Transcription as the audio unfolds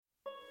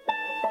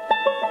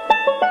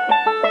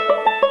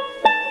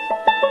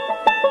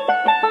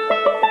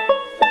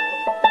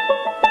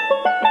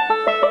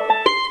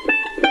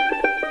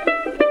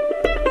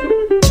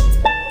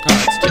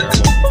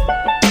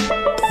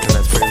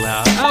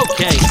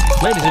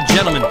Ladies and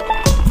gentlemen,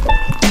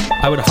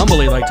 I would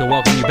humbly like to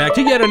welcome you back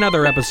to yet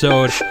another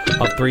episode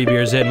of Three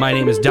Beers In. My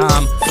name is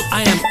Dom.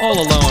 I am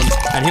all alone,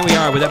 and here we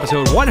are with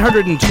episode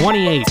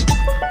 128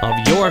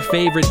 of your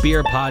favorite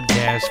beer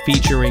podcast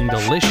featuring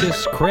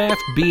delicious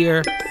craft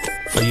beer,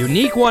 a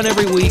unique one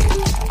every week.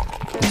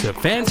 It's a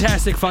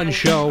fantastic, fun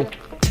show,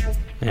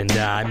 and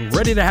I'm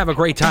ready to have a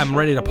great time. I'm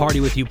ready to party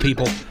with you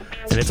people,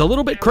 and it's a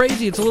little bit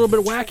crazy. It's a little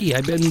bit wacky.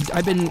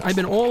 I've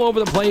been all over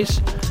the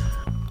place.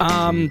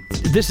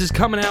 This is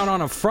coming out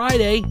on a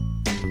Friday,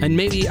 and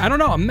maybe, I don't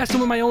know, I'm messing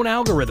with my own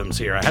algorithms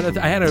here.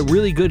 I had a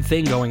really good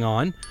thing going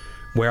on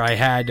where I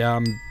had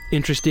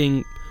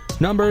interesting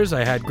numbers,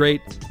 I had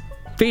great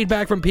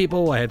feedback from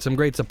people, I had some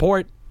great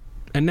support,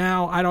 and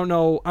now I don't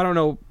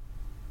know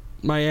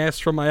my ass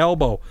from my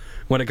elbow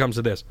when it comes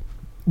to this.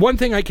 One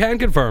thing I can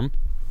confirm,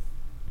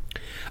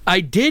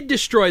 I did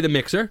destroy the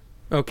mixer,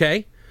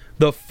 okay?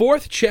 The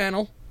fourth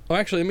channel,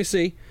 actually, let me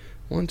see,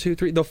 1, 2,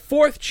 3, the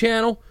fourth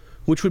channel,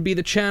 which would be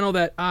the channel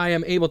that I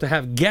am able to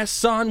have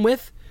guests on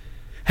with,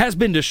 has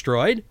been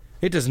destroyed.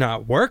 It does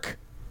not work.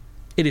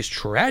 It is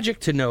tragic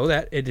to know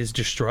that it is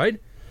destroyed.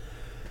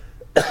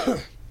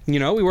 You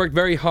know, we worked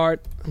very hard.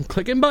 I'm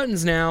clicking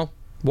buttons now.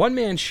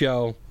 One-man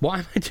show. Why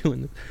am I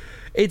doing this?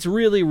 It's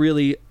really,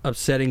 really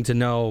upsetting to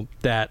know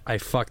that I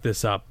fucked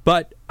this up.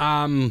 But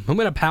I'm going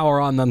to power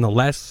on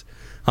nonetheless.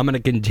 I'm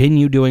going to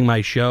continue doing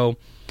my show.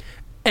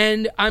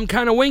 And I'm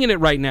kind of winging it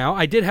right now.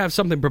 I did have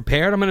something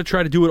prepared. I'm going to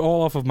try to do it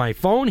all off of my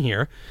phone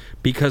here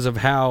because of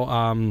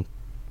how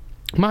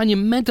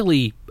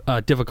monumentally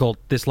difficult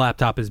this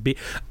laptop is.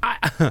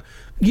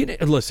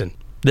 Listen,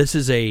 this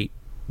is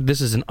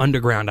an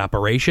underground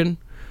operation.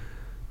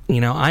 You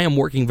know, I am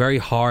working very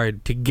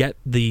hard to get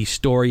the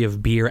story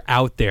of beer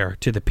out there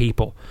to the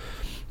people.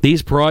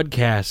 These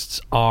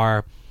broadcasts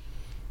are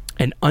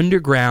an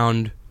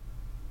underground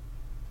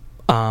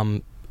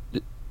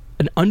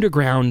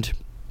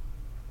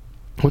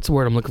what's the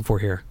word I'm looking for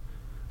here?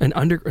 An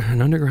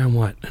underground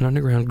what? An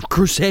underground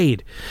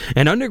crusade.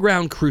 An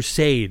underground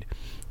crusade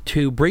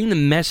to bring the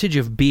message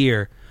of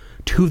beer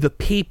to the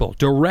people,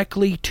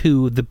 directly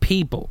to the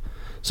people.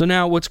 So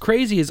now what's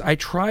crazy is I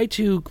try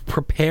to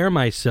prepare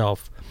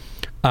myself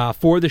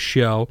for the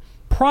show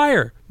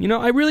prior. You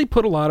know, I really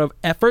put a lot of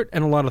effort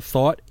and a lot of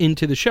thought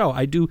into the show.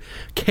 I do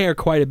care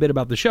quite a bit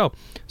about the show.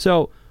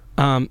 So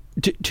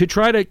to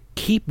try to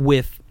keep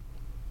with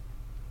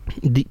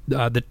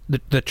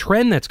the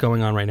trend that's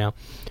going on right now,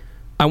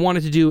 I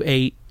wanted to do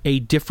a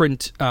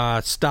different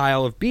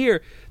style of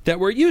beer that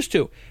we're used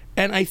to,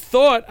 and I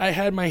thought I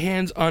had my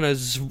hands on a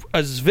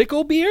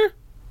Zwickel beer,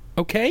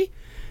 okay,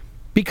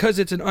 because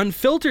it's an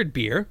unfiltered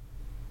beer,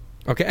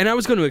 okay, and I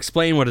was going to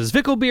explain what a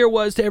Zwickel beer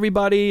was to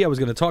everybody. I was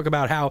going to talk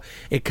about how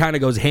it kind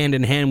of goes hand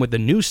in hand with the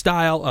new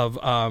style of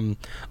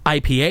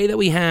IPA that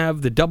we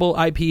have, the double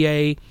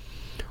IPA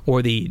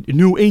or the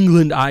New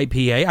England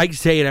IPA. I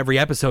say it every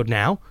episode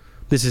now.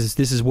 This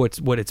is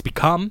what it's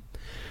become.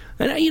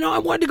 And, you know, I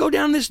wanted to go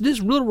down this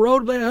little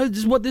road. This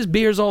is what this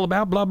beer is all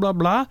about, blah, blah,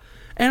 blah.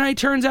 And it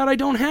turns out I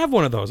don't have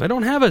one of those. I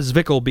don't have a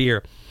Zwickel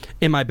beer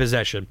in my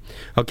possession.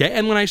 Okay,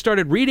 and when I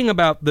started reading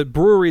about the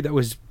brewery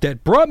that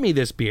brought me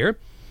this beer,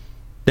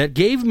 that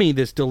gave me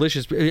this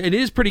delicious, it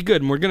is pretty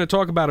good, and we're going to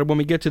talk about it when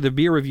we get to the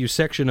beer review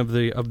section of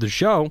the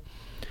show.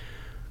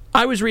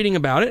 I was reading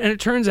about it, and it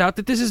turns out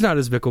that this is not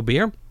a Zwickel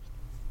beer.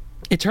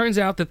 It turns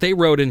out that they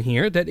wrote in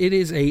here that it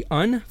is a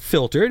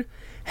unfiltered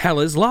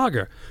Helles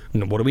Lager.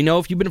 And what do we know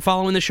if you've been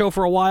following the show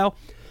for a while?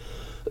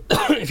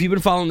 If you've been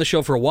following the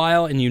show for a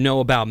while and you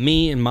know about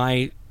me and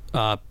my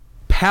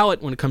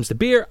palate when it comes to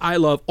beer, I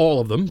love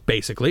all of them,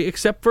 basically,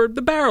 except for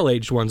the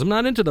barrel-aged ones. I'm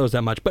not into those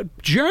that much. But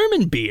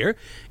German beer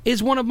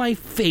is one of my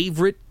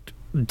favorite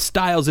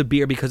styles of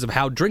beer because of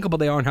how drinkable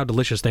they are and how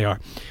delicious they are.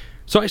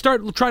 So I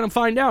started trying to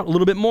find out a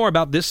little bit more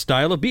about this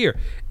style of beer,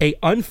 a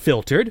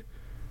unfiltered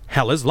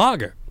Helles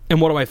Lager.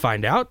 And what do I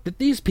find out? That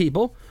these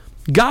people,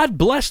 God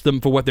bless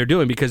them for what they're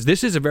doing, because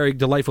this is a very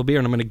delightful beer,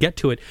 and I'm going to get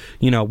to it,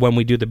 you know, when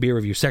we do the beer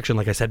review section,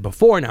 like I said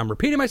before. Now I'm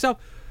repeating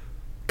myself.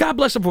 God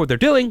bless them for what they're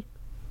doing.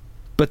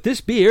 But this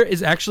beer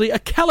is actually a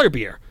Keller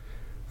beer,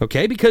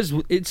 okay? Because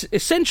it's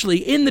essentially,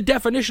 in the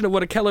definition of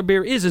what a Keller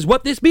beer is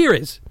what this beer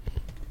is,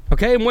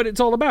 okay? And what it's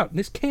all about.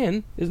 This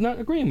can is not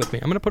agreeing with me.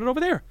 I'm going to put it over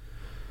there.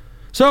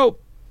 So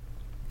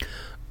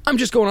I'm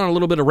just going on a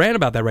little bit of rant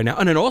about that right now.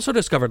 And I also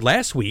discovered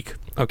last week,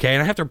 okay,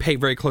 and I have to pay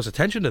very close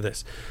attention to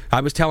this. I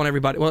was telling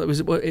everybody,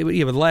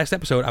 the last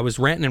episode, I was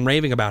ranting and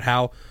raving about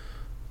how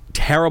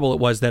terrible it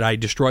was that I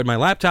destroyed my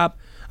laptop.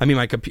 I mean,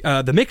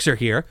 the mixer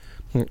here,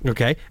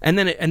 okay? And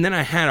then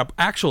I had an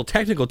actual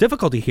technical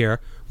difficulty here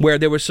where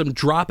there was some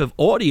drop of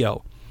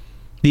audio.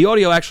 The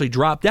audio actually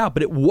dropped out,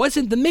 but it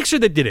wasn't the mixer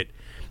that did it.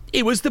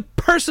 It was the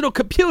personal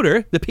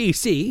computer, the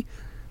PC,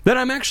 that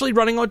I'm actually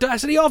running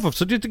Audacity off of.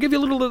 So just to give you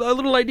a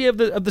little idea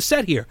of the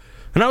set here.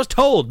 And I was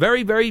told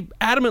very, very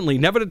adamantly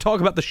never to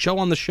talk about the show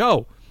on the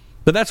show.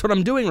 But that's what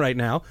I'm doing right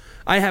now.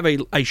 I have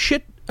a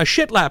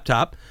shit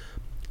laptop,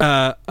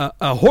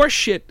 a horse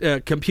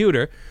shit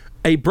computer,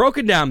 a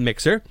broken down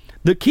mixer.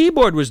 The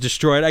keyboard was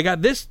destroyed. I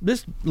got this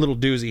little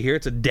doozy here.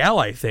 It's a Dell,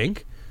 I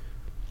think.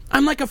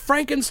 I'm like a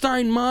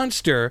Frankenstein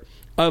monster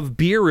of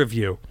beer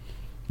review.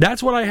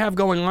 That's what I have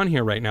going on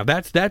here right now.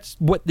 That's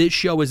what this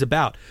show is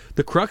about.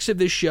 The crux of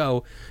this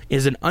show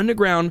is an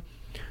underground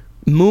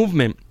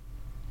movement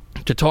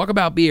to talk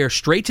about beer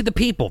straight to the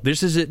people.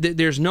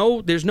 There's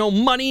no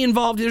money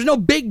involved. There's no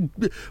big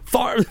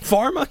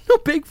pharma. No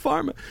big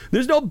pharma.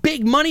 There's no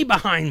big money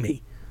behind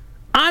me.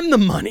 I'm the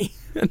money,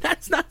 and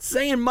that's not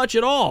saying much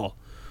at all.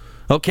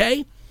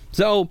 Okay,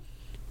 so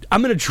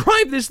I'm going to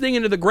drive this thing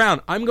into the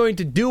ground. I'm going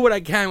to do what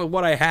I can with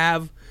what I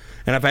have,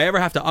 and if I ever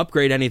have to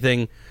upgrade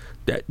anything,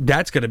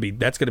 that's going to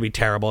be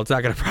terrible. It's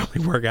not going to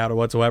probably work out or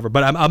whatsoever.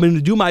 But I'm going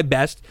to do my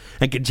best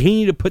and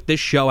continue to put this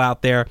show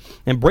out there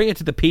and bring it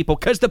to the people,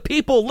 because the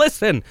people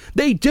listen.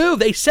 They do.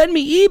 They send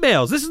me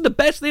emails. This is the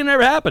best thing that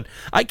ever happened.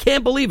 I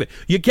can't believe it.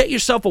 You get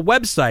yourself a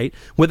website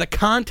with a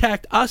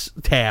contact us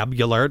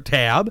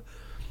tab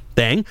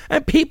thing,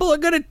 and people are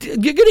going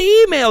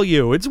to email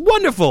you. It's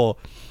wonderful.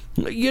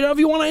 You know, if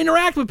you want to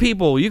interact with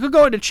people, you could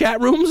go into chat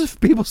rooms if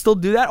people still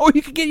do that, or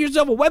you could get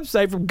yourself a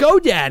website from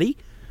GoDaddy.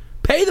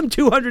 Pay them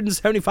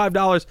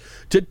 $275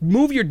 to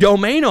move your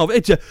domain over.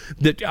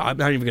 I'm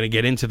not even going to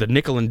get into the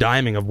nickel and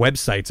diming of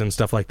websites and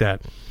stuff like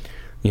that.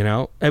 You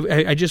know,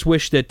 I just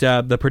wish that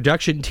the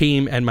production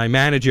team and my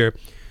manager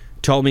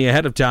told me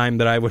ahead of time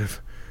that I would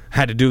have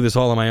had to do this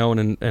all on my own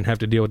and have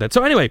to deal with that.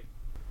 So anyway,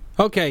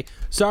 okay,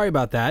 sorry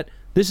about that.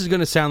 This is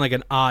going to sound like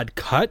an odd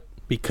cut,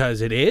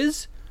 because it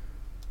is.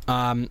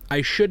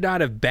 I should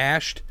not have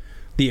bashed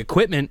the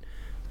equipment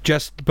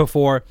just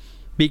before,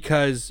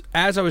 because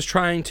as I was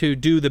trying to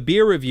do the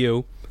beer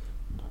review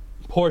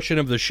portion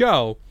of the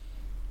show,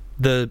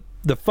 the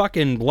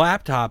fucking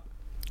laptop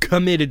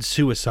committed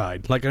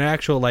suicide, like an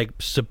actual, like,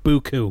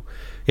 seppuku,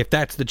 if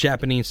that's the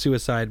Japanese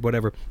suicide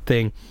whatever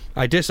thing.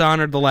 I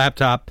dishonored the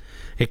laptop.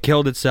 It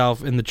killed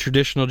itself in the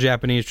traditional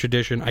Japanese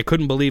tradition. I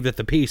couldn't believe that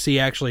the PC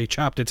actually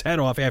chopped its head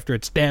off after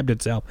it stabbed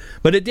itself,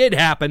 but it did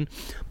happen.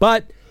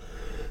 But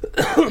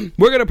we're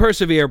going to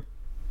persevere.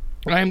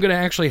 I'm going to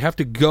actually have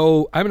to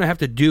go. I'm going to have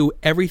to do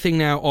everything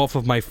now off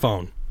of my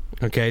phone.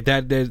 Okay,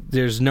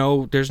 there's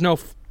no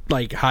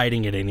like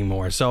hiding it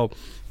anymore. So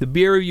the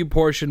beer review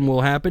portion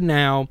will happen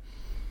now,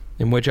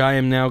 in which I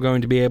am now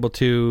going to be able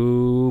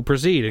to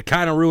proceed. It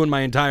kind of ruined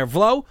my entire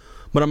flow,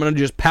 but I'm going to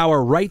just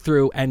power right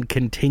through and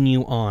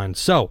continue on.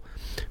 So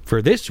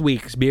for this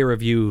week's beer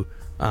review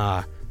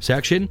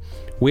section,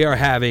 we are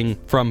having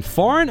from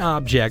Foreign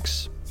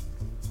Objects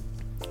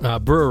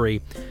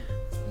Brewery.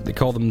 They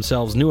call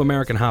themselves New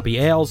American Hoppy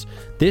Ales.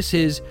 This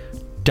is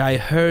Die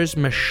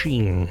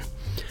Hersmaschine.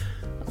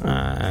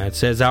 It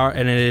says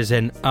and it is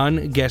an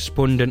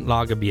ungespunden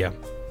lager beer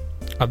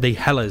of the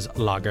Helles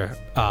lager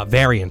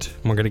variant.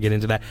 We're going to get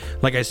into that.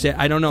 Like I said,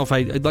 I don't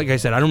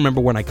remember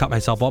when I cut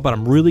myself off, but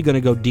I'm really going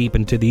to go deep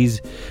into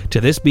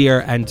this beer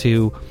and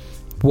to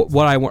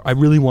what I want. I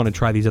really want to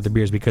try these other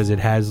beers because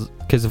of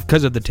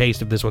the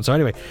taste of this one. So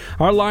anyway,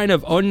 our line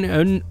of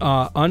ungespunden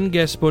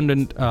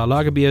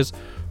lager beers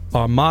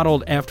are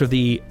modeled after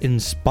the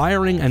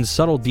inspiring and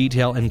subtle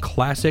detail in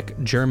classic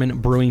German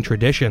brewing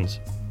traditions.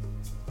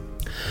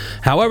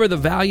 However, the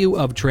value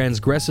of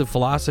transgressive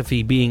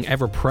philosophy being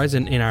ever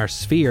present in our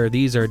sphere,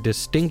 these are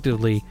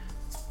distinctly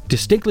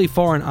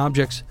Foreign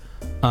Objects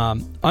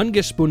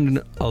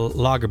ungespunden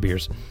lager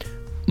beers,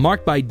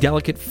 marked by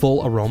delicate,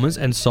 full aromas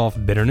and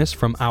soft bitterness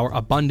from our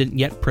abundant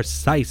yet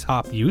precise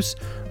hop use,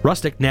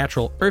 rustic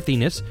natural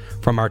earthiness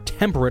from our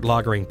temperate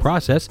lagering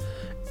process,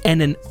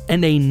 and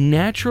a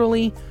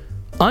naturally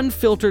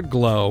unfiltered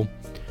glow.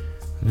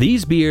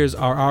 These beers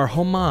are our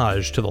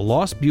homage to the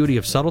lost beauty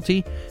of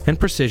subtlety and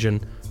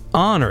precision,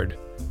 honored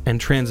and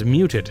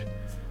transmuted.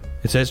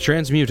 It says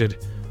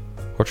transmuted,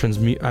 or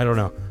I don't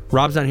know.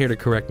 Rob's not here to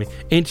correct me.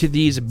 Into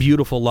these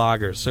beautiful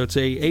lagers. So it's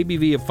a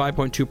ABV of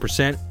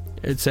 5.2%.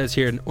 It says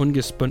here an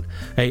ungespunden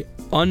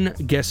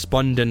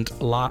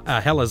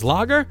Helles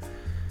lager,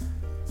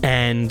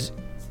 and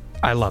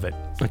I love it.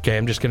 Okay,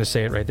 I'm just going to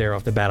say it right there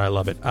off the bat. I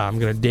love it. I'm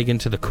going to dig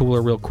into the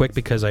cooler real quick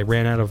because I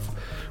ran out of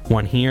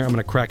one here. I'm going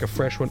to crack a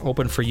fresh one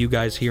open for you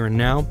guys here and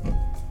now.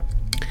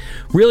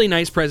 Really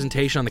nice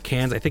presentation on the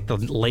cans. I think the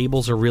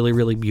labels are really,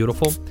 really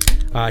beautiful.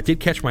 It did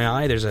catch my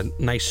eye. There's a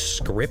nice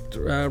script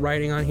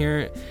writing on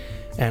here,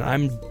 and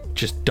I'm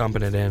just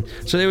dumping it in.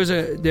 So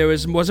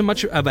wasn't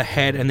much of a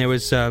head, and there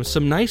was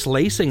some nice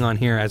lacing on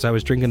here as I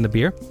was drinking the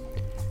beer,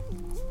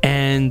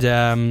 and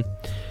it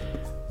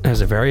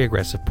was a very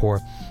aggressive pour.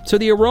 So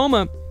the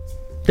aroma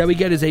that we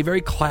get is a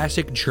very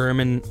classic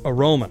German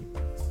aroma,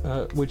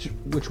 which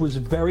was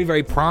very,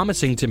 very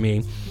promising to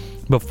me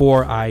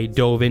before I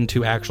dove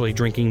into actually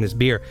drinking this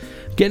beer.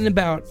 Getting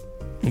about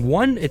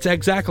it's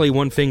exactly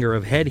one finger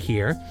of head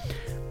here.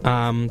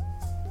 The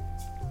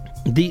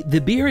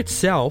beer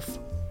itself,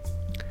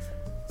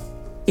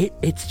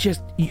 it's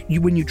just,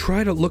 when you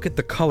try to look at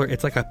the color,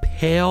 it's like a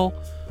pale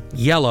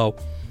yellow,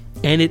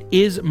 and it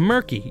is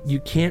murky.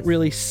 You can't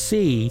really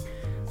see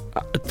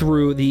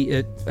through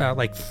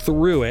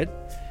through it,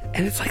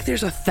 and it's like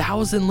there's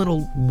 1,000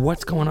 little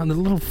what's going on, the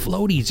little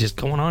floaties just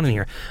going on in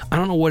here. I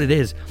don't know what it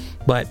is,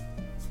 but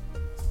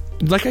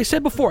like I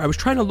said before, I was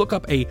trying to look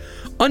up a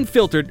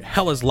unfiltered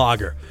Helles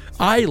Lager.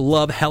 I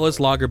love Helles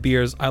Lager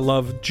beers. I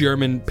love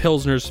German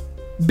Pilsners.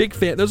 Big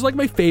fan. Those are like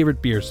my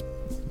favorite beers.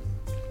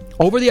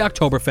 Over the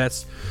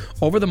Oktoberfest,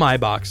 over the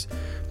Maibox,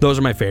 those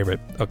are my favorite.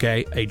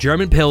 Okay, a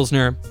German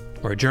Pilsner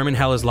or a German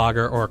Helles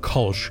Lager or a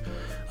Kolsch.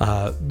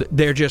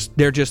 They're just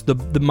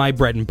the my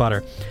bread and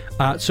butter.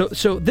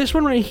 So this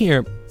one right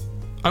here,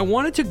 I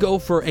wanted to go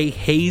for a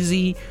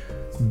hazy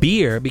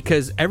beer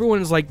because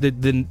everyone's like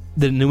the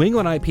New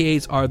England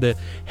IPAs are the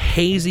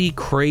hazy,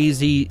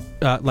 crazy,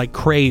 like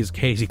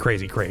hazy,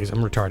 crazy.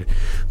 I'm retarded.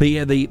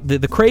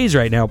 The craze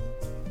right now,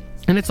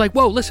 and it's like,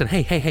 whoa, listen,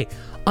 hey,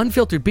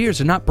 unfiltered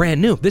beers are not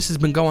brand new. This has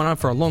been going on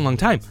for a long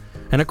time.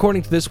 And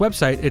according to this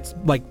website, it's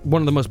like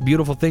one of the most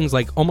beautiful things,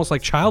 like almost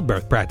like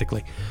childbirth,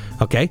 practically.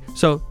 Okay,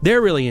 so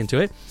they're really into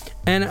it,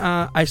 and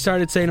I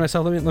started saying to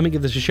myself, let me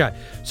give this a shot.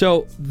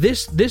 So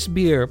this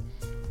beer,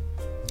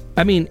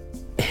 I mean,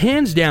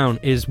 hands down,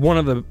 is one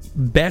of the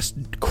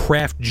best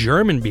craft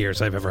German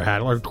beers I've ever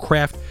had, or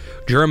craft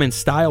German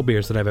style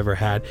beers that I've ever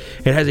had.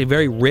 It has a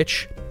very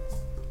rich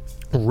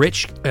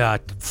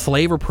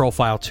flavor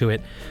profile to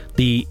it.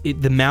 The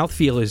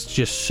mouthfeel is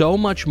just so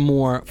much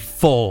more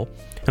full.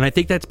 And I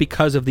think that's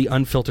because of the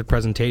unfiltered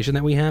presentation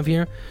that we have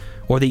here,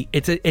 or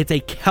it's a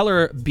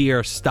Keller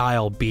beer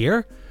style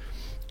beer,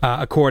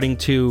 according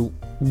to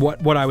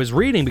what I was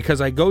reading. Because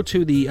I go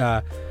to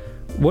the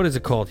what is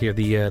it called here?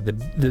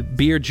 The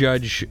beer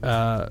judge.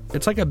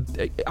 It's like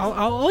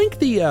I'll link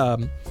the.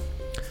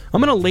 I'm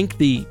gonna link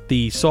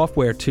the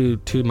software to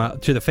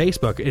the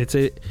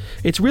Facebook.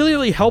 It's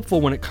really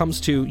helpful when it comes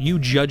to you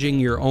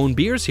judging your own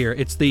beers here.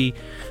 It's the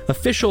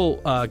official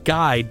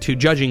guide to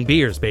judging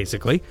beers,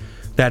 basically.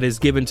 That is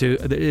given to,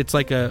 it's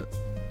like a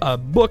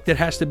book that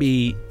has to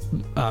be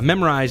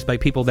memorized by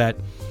people that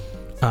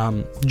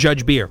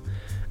judge beer,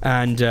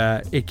 and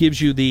it gives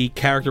you the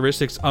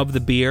characteristics of the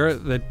beer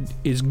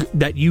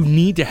that you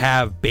need to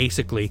have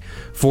basically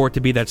for it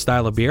to be that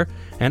style of beer.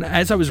 And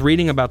as I was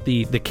reading about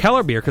the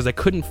Keller beer, because I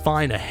couldn't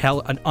find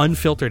an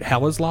unfiltered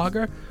Helles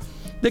Lager,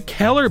 the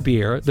Keller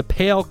beer, the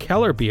pale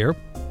Keller beer,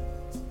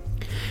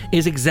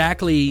 is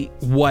exactly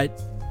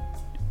what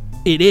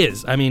it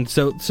is. I mean,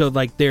 so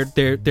like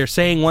they're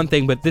saying one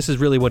thing, but this is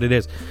really what it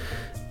is.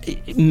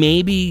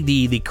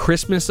 Maybe the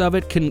Christmas of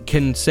it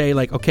can say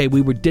like, okay,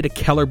 we did a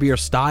Keller beer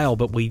style,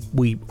 but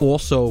we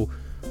also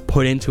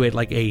put into it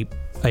like a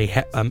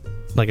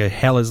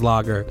Helles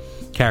Lager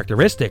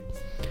characteristic.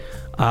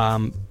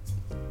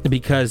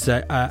 Because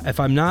if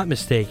I'm not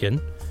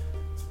mistaken,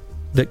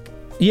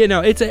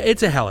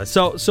 it's a Helles.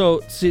 So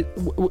see,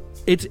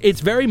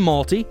 it's very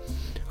malty.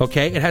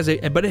 Okay, it has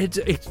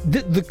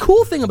the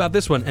cool thing about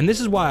this one, and this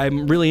is why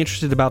I'm really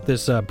interested about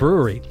this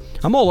brewery.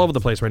 I'm all over the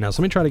place right now,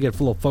 so let me try to get a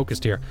little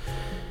focused here.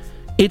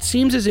 It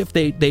seems as if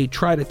they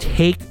try to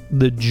take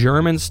the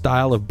German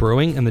style of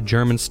brewing and the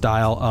German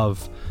style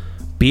of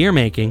beer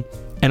making,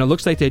 and it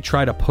looks like they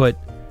try to put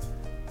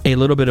a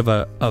little bit of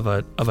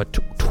a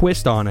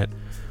twist on it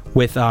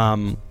with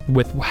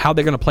how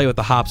they're going to play with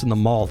the hops and the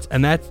malts,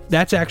 and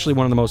that's actually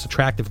one of the most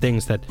attractive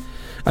things that.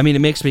 I mean, it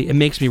makes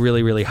me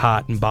really, really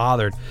hot and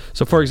bothered.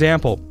 So, for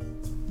example,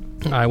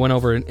 I went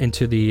over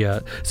into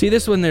the... see,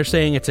 this one they're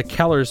saying it's a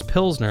Keller's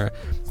Pilsner.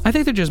 I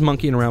think they're just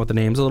monkeying around with the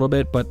names a little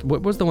bit, but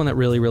what was the one that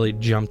really, really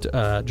jumped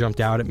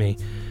out at me?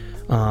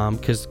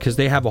 Because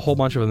they have a whole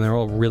bunch of them. They're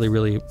all really,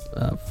 really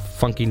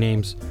funky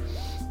names.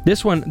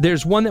 This one,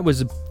 there's one that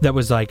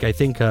was like, I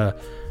think,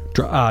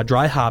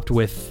 dry hopped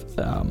with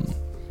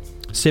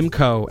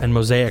Simcoe and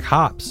Mosaic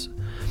hops.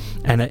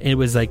 And it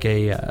was like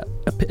a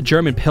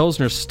German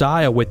Pilsner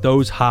style with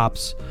those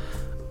hops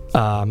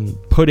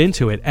put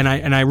into it. And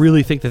I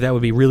really think that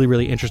would be really,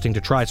 really interesting to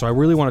try. So I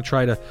really want to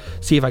try to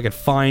see if I could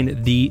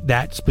find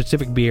that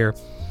specific beer.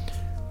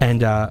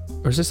 And or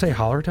does it say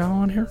Hallertau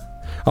on here?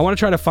 I want to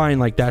try to find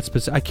like that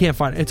specific. I can't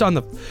find it. It's on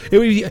the. It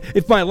would be,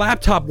 if my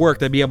laptop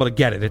worked, I'd be able to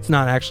get it. It's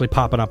not actually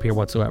popping up here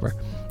whatsoever,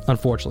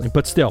 unfortunately.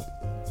 But still.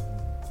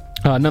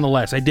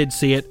 Nonetheless, I did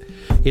see it.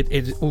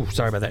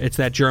 Sorry about that. It's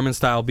that German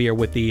style beer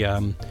with the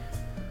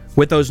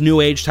with those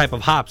new age type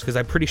of hops, because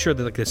I'm pretty sure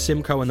that like the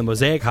Simcoe and the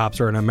Mosaic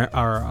hops are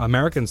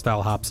American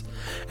style hops.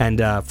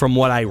 And from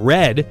what I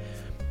read,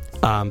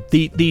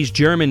 these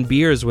German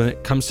beers, when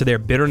it comes to their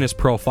bitterness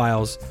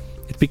profiles,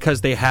 it's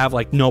because they have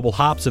like noble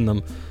hops in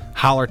them,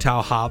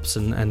 Hallertau hops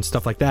and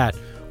stuff like that,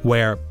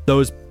 where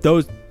those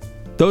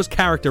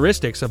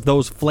characteristics of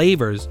those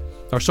flavors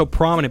are so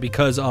prominent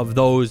because of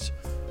those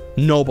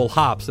noble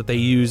hops that they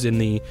use in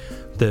the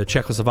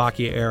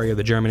Czechoslovakia area,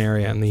 the German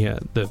area, and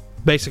the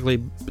basically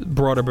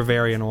broader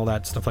Bavaria and all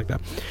that stuff like that.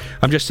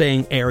 I'm just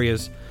saying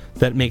areas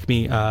that make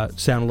me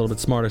sound a little bit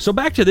smarter. So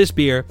back to this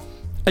beer,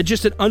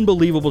 just an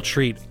unbelievable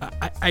treat.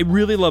 I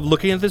really love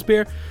looking at this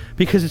beer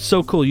because it's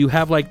so cool. You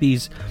have like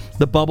the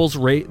bubbles,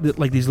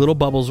 like these little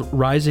bubbles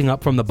rising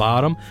up from the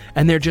bottom,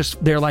 and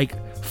they're like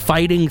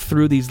fighting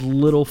through these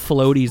little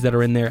floaties that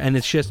are in there, and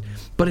it's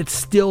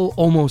still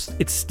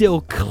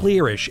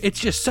clearish. It's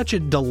just such a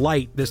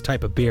delight, this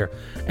type of beer.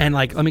 And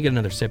like, let me get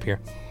another sip here.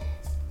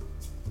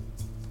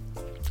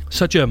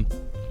 Such a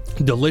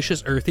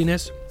delicious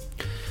earthiness.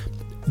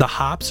 The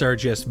hops are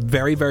just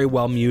very, very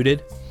well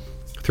muted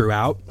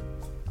throughout.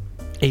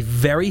 A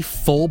very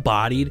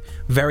full-bodied,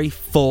 very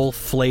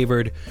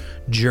full-flavored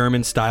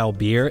German-style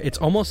beer. It's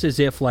almost as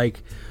if,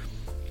 like,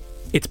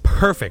 it's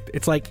perfect.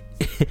 It's like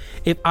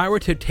if I were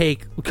to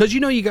take... Because,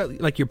 you got,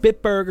 like, your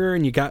Bitburger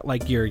and you got,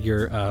 like, your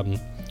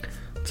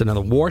it's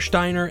another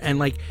Warsteiner, and,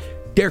 like,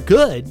 they're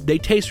good. They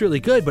taste really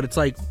good, but it's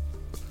like...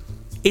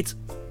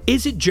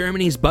 Is it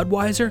Germany's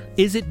Budweiser?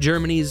 Is it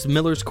Germany's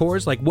Miller's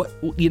Coors? Like, what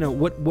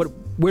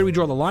where do we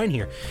draw the line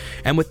here?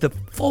 And with the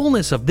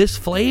fullness of this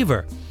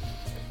flavor,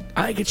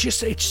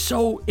 it's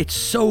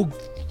so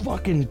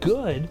fucking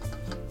good.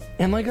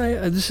 And like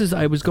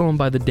I was going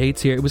by the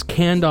dates here. It was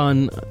canned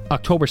on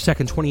October 2nd,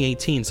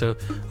 2018, so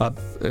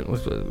it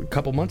was a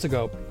couple months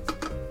ago.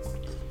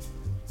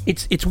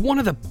 It's one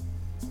of the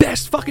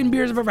best fucking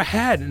beers I've ever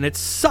had, and it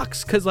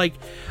sucks because, like,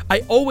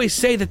 I always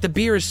say that the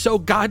beer is so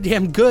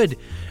goddamn good,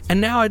 and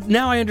now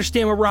I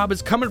understand where Rob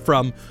is coming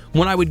from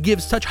when I would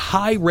give such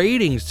high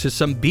ratings to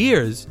some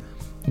beers.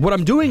 What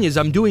I'm doing is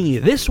I'm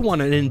doing this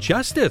one an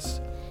injustice.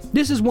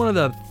 This is one of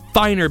the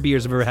finer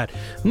beers I've ever had.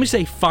 Let me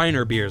say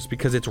finer beers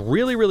because it's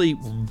really, really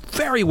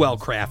very well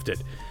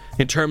crafted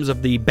in terms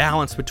of the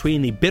balance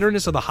between the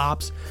bitterness of the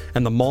hops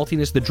and the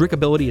maltiness. The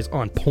drinkability is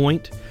on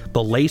point.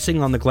 The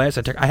lacing on the glass,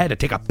 I had to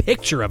take a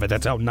picture of it.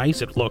 That's how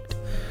nice it looked.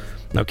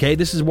 Okay,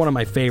 this is one of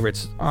my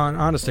favorites,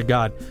 honest to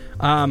God.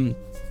 I'm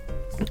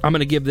going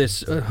to give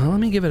this, let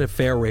me give it a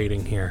fair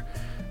rating here.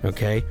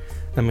 Okay,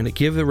 I'm going to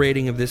give the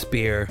rating of this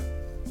beer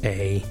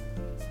a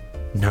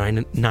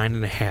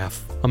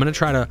 9.5. I'm going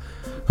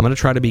to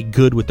try to be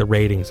good with the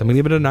ratings. I'm going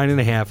to give it a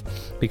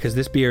 9.5 because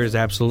this beer is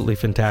absolutely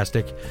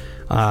fantastic.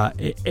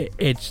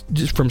 It's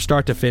just from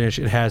start to finish.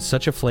 It has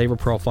such a flavor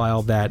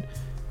profile that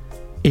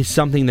is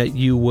something that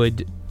you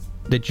would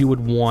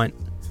want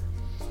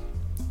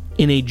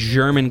in a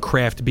German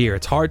craft beer.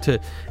 It's hard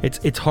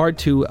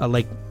to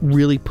like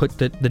really put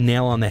the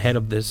nail on the head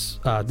of this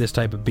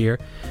type of beer.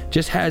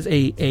 Just has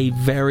a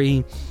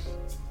very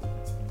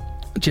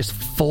just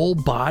full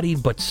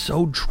bodied but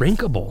so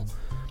drinkable.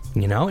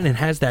 And it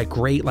has that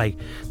great, like,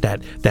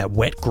 that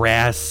wet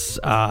grass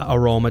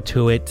aroma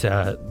to it,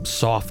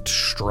 soft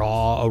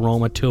straw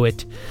aroma to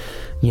it,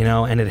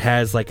 and it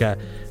has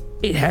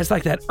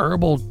that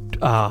herbal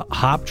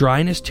hop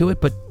dryness to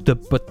it, but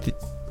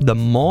the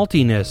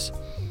maltiness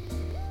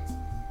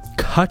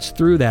cuts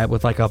through that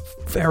with like a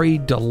very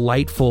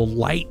delightful,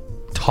 light,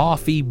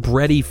 toffee,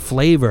 bready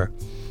flavor.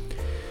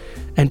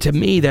 And to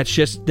me, that's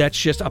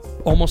just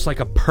almost like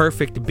a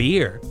perfect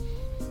beer.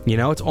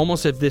 It's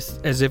almost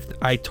as if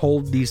I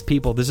told these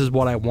people this is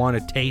what I want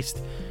to taste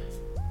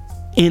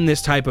in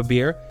this type of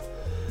beer.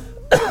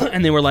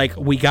 And they were like,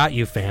 we got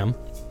you, fam.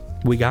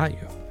 We got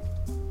you.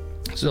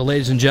 So,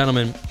 ladies and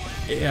gentlemen,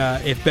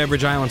 if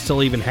Beverage Island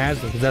still even has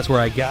them, because that's where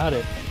I got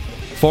it,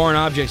 Foreign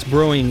Objects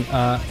Brewing,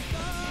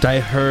 Die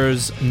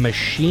Herz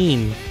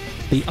Machine,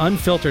 the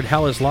unfiltered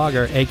Helles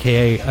Lager,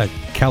 a.k.a. a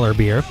Keller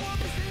beer.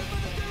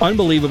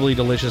 Unbelievably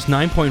delicious,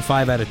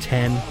 9.5 out of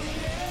 10.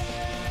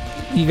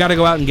 You got to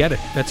go out and get it.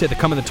 That's it. They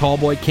come in the tall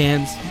boy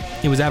cans.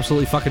 It was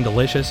absolutely fucking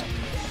delicious.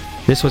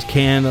 This was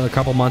canned a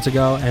couple months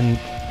ago, and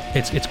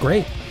it's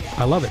great.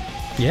 I love it.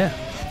 Yeah.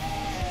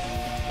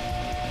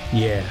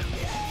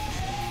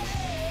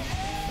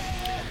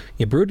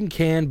 Brewed and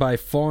canned by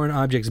Foreign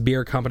Objects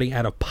Beer Company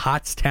out of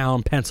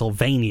Pottstown,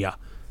 Pennsylvania.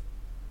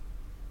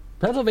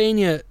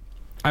 Pennsylvania,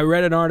 I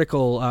read an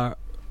article, I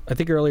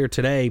think earlier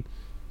today.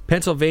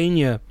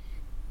 Pennsylvania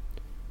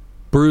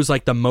brews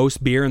like the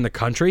most beer in the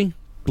country,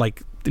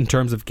 like in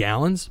terms of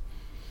gallons,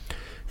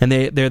 and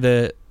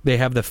they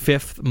have the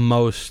fifth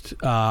most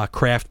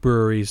craft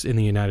breweries in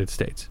the United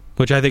States,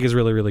 which I think is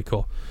really, really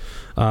cool.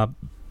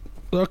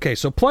 Okay,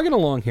 so plugging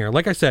along here,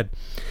 like I said,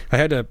 I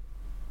had to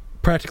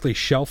practically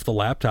shelf the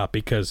laptop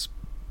because,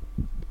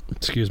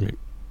 excuse me,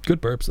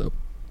 good burps though,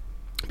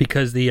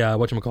 because the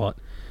whatchamacallit,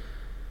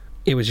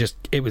 it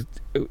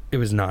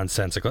was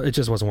nonsensical. It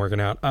just wasn't working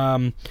out.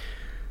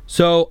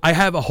 So I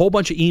have a whole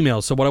bunch of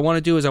emails. So what I want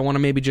to do is I want to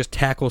maybe just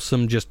tackle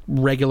some just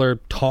regular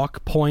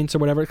talk points or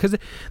whatever. Because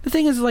the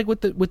thing is, like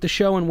with the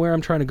show and where I'm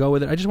trying to go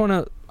with it,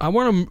 I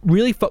want to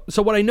really.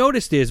 So what I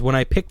noticed is when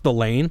I picked the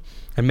lane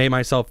and made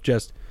myself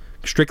just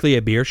strictly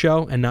a beer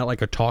show and not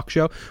like a talk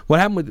show, what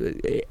happened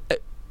with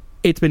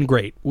it's been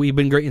great. We've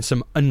been getting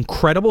some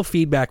incredible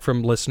feedback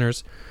from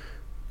listeners.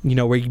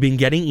 We've been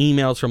getting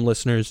emails from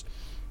listeners.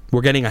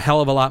 We're getting a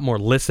hell of a lot more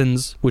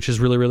listens, which is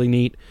really, really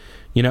neat.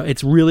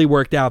 It's really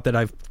worked out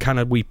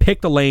that we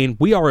picked a lane.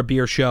 We are a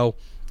beer show.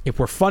 If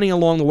we're funny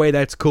along the way,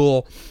 that's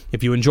cool.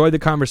 If you enjoy the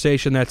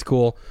conversation, that's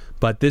cool.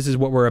 But this is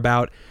what we're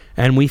about.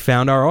 And we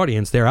found our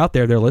audience. They're out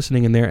there. They're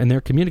listening, and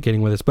they're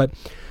communicating with us. But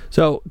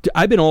so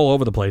I've been all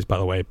over the place, by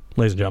the way,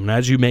 ladies and gentlemen.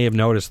 As you may have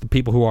noticed, the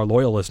people who are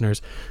loyal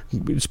listeners,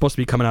 it's supposed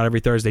to be coming out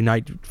every Thursday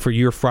night for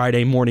your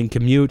Friday morning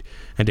commute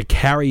and to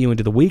carry you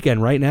into the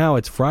weekend. Right now,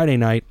 it's Friday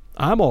night.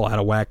 I'm all out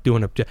of whack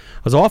doing it. I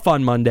was off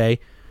on Monday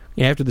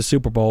after the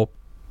Super Bowl.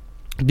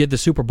 Did the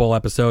Super Bowl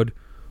episode,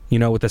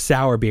 with the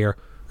sour beer.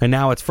 and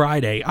now it's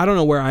Friday. I don't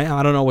know where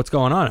I don't know what's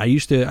going on. I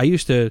used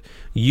to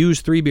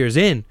use 3 Beers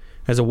In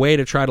as a way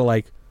to try to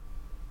like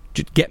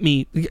get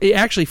me. It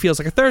actually feels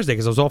like a Thursday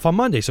because I was off on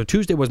Monday. So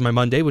Tuesday was my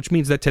Monday, which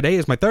means that today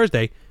is my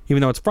Thursday,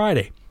 even though it's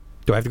Friday.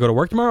 Do I have to go to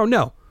work tomorrow?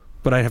 No,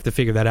 but I have to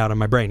figure that out in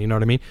my brain. You know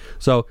what I mean?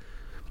 So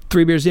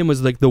 3 Beers In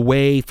was like the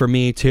way for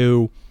me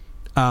to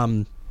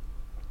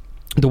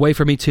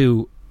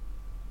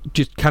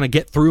just kind of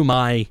get through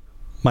my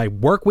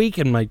work week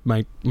and my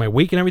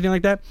week and everything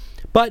like that.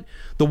 But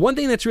the one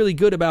thing that's really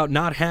good about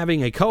not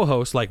having a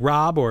co-host like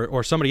Rob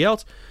or somebody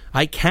else,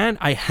 I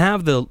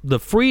have the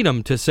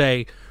freedom to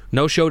say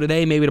no show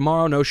today, maybe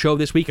tomorrow, no show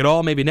this week at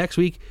all, maybe next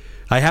week.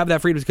 I have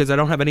that freedom because I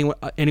don't have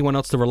anyone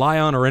else to rely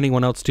on or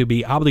anyone else to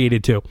be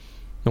obligated to.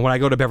 And when I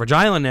go to Beverage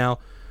Island now,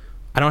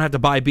 I don't have to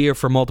buy beer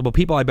for multiple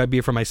people. I buy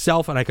beer for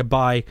myself, and I could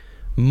buy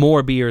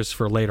more beers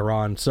for later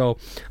on. So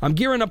I'm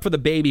gearing up for the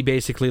baby,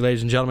 basically,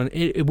 ladies and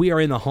gentlemen. We are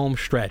in the home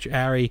stretch.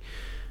 Ari,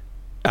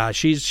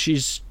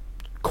 she's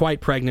quite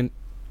pregnant.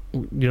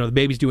 You know, the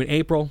baby's due in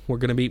April.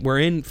 We're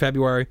in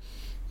February.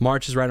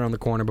 March is right around the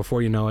corner.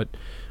 Before you know it,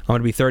 I'm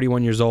going to be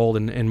 31 years old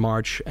in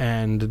March,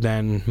 and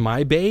then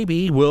my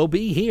baby will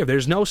be here.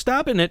 There's no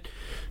stopping it.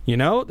 You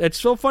know, it's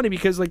so funny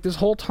because like this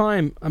whole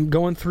time I'm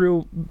going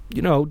through,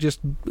 you know, just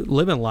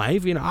living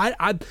life. You know,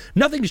 I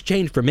nothing's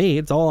changed for me.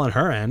 It's all on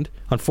her end.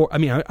 I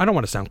don't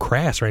want to sound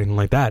crass or anything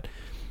like that.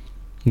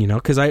 You know,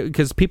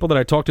 because people that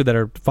I talk to that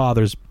are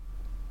fathers,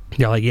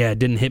 they're like, yeah, it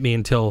didn't hit me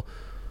until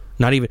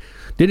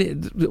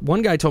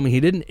one guy told me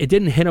it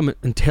didn't hit him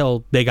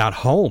until they got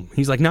home.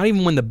 He's like, not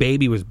even when the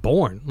baby was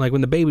born. Like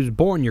when the baby was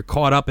born, you're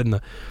caught up in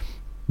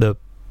the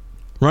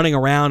running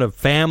around of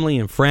family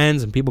and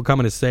friends and people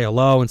coming to say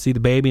hello and see the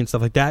baby and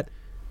stuff like that.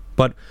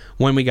 But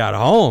when we got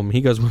home,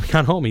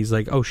 he's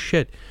like, oh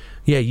shit,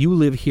 yeah, you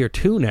live here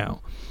too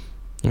now.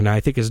 And I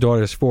think his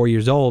daughter's 4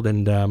 years old,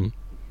 and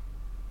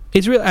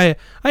it's really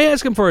I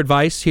ask him for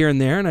advice here and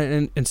there,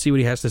 and see what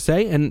he has to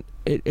say, and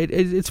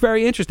it's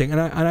very interesting, and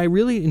I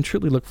really and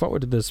truly look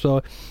forward to this.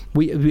 So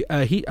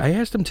I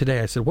asked him today.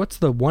 I said, "What's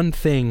the one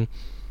thing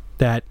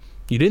that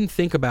you didn't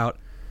think about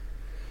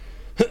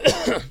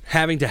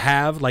having to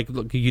have? Like,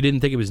 look, you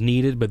didn't think it was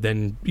needed, but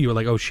then you were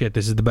like, oh shit,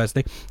 this is the best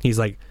thing." He's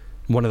like,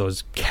 one of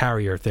those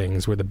carrier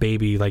things where the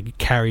baby you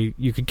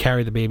could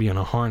carry the baby on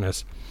a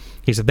harness.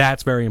 He said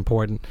that's very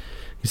important.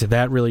 He said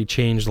that really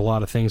changed a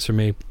lot of things for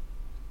me.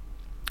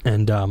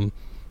 And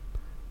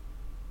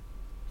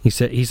he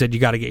said you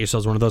got to get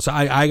yourselves one of those. So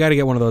I got to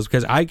get one of those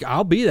because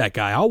I'll be that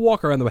guy. I'll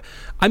walk around the way.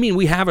 I mean,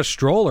 we have a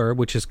stroller,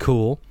 which is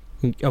cool,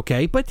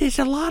 okay, but there's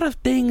a lot of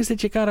things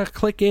that you got to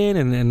click in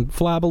and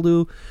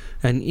flabbaloo,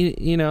 and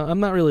you know,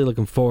 I'm not really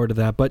looking forward to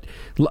that. But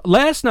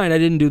last night I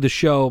didn't do the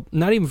show,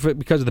 not even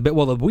because of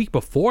the week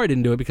before I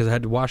didn't do it because I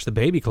had to wash the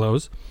baby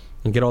clothes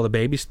and get all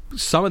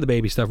some of the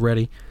baby stuff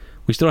ready.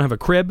 We still don't have a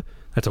crib.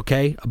 That's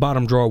okay. A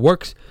bottom drawer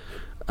works.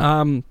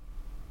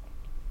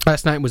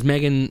 Last night was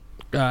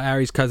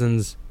Ari's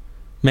cousin's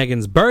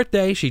Megan's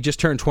birthday. She just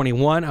turned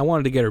 21. I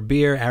wanted to get her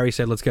beer. Ari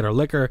said, let's get her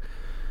liquor.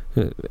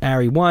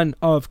 Ari won,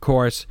 of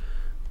course.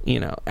 You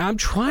know, I'm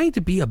trying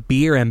to be a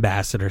beer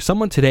ambassador.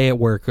 Someone today at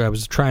work, I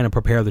was trying to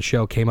prepare the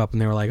show, came up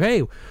and they were like,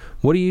 hey,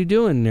 what are you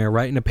doing there?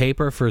 Writing a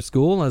paper for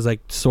school? I was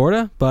like,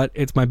 sorta, but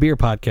it's my beer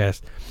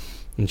podcast.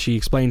 And she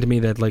explained to me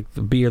that like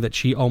the beer that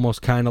she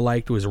almost kind of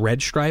liked was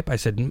Red Stripe. I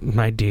said,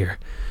 my dear,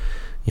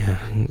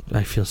 yeah,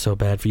 I feel so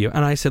bad for you.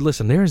 And I said,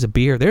 listen, there's a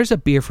beer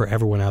for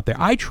everyone out there.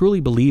 I truly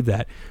believe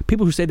that.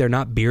 People who say they're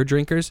not beer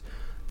drinkers,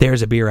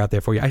 there's a beer out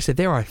there for you. I said,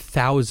 there are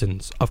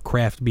thousands of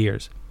craft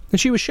beers. And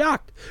she was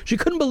shocked. She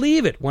couldn't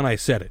believe it when I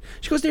said it.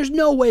 She goes, there's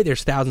no way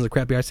there's thousands of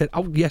craft beer. I said,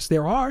 oh, yes,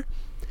 there are.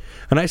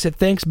 And I said,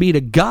 thanks be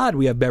to God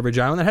we have Beverage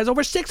Island that has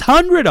over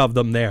 600 of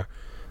them there.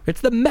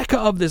 It's the mecca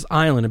of this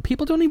island, and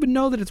people don't even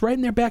know that it's right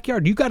in their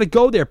backyard. You got to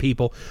go there,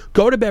 people.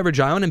 Go to Beverage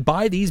Island and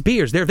buy these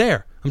beers. They're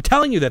there. I'm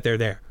telling you that they're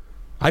there.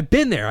 I've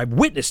been there. I've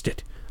witnessed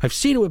it. I've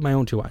seen it with my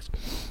own 2 eyes.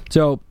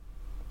 So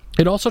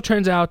it also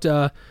turns out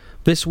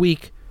this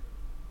week,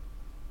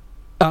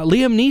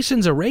 Liam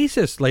Neeson's a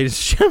racist, ladies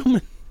and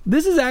gentlemen.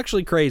 This is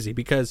actually crazy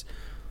because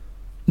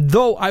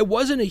though I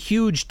wasn't a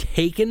huge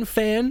Taken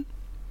fan,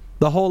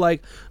 the whole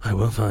like, I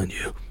will find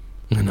you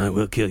and I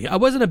will kill you. I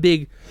wasn't a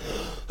big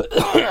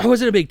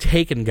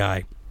Taken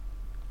guy,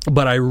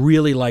 but I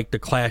really liked the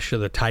Clash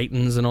of the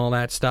Titans and all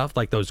that stuff,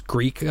 like those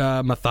Greek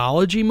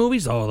mythology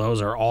movies. Oh,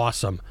 those are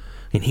awesome.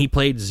 And he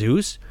played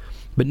Zeus.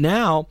 But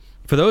now,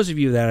 for those of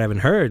you that haven't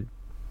heard,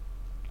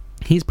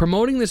 he's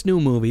promoting this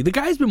new movie. The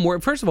guy's been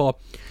working. First of all,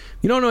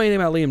 you don't know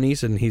anything about Liam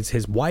Neeson.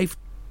 His wife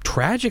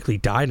tragically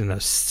died in a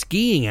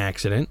skiing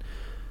accident,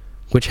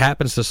 which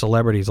happens to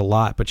celebrities a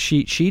lot. But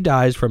she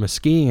dies from a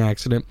skiing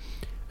accident.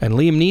 And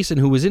Liam Neeson,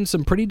 who was in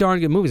some pretty darn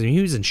good movies. I mean,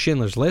 he was in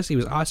Schindler's List. He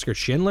was Oscar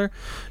Schindler,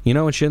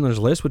 in Schindler's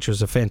List, which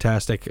was a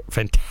fantastic,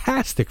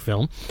 fantastic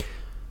film.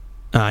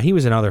 He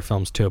was in other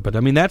films, too. But,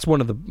 I mean, that's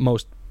one of the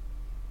most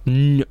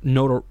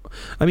notoriable?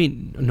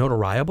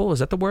 Is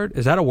that the word?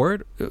 Is that a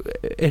word?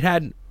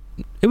 It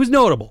was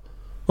notable.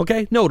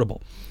 Okay?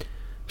 Notable.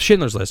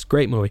 Schindler's List,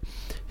 great movie.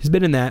 He's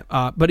been in that,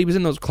 but he was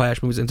in those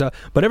Clash movies and stuff.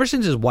 But ever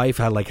since his wife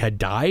had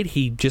died,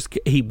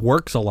 he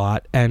works a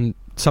lot, and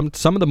some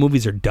of the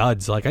movies are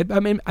duds. Like I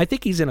mean, I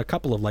think he's in a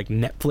couple of like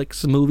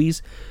Netflix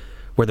movies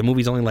where the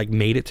movies only like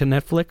made it to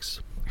Netflix.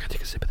 I gotta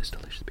take a sip of this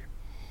delicious beer.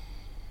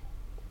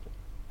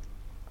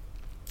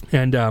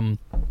 And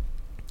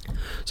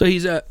so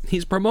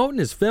he's promoting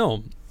his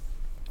film.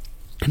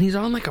 And he's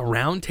on like a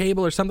round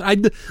table or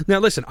something. Now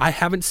listen, I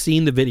haven't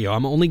seen the video.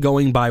 I'm only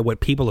going by what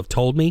people have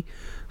told me.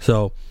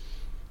 So,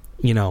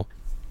 you know,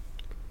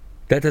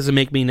 that doesn't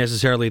make me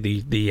necessarily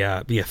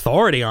the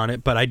authority on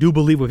it, but I do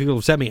believe what people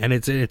have sent me, and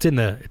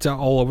it's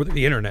all over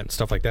the internet and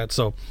stuff like that.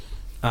 So,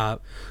 Liam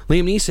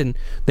Neeson,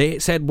 they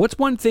said, "What's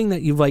one thing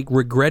that you've like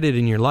regretted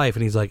in your life?"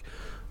 And he's like,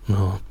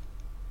 "Oh,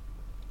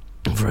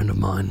 a friend of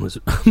mine was."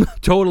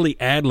 Totally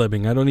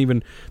ad-libbing. I don't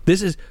even.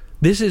 This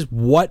is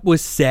what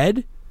was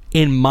said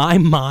in my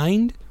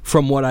mind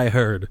from what I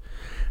heard.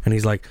 And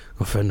he's like,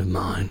 "A friend of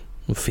mine,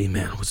 a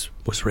female,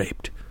 was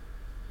raped,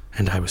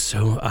 and I was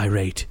so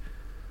irate,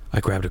 I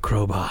grabbed a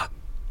crowbar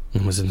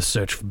and was in the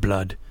search for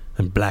blood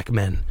and black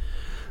men."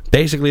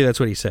 Basically, that's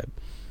what he said.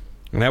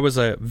 And that was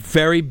a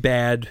very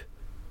bad,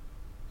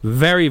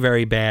 very,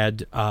 very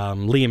bad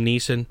Liam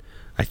Neeson.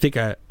 I think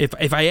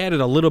if I added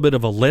a little bit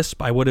of a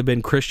lisp, I would have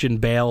been Christian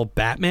Bale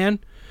Batman.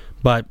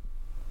 But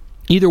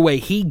either way,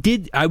 he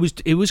did.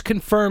 It was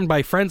confirmed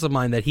by friends of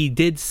mine that he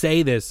did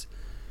say this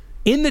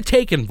in the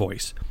Taken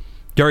voice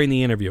during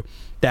the interview,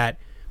 that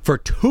for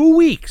 2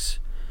 weeks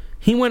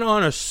he went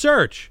on a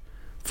search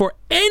for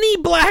any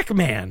black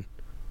man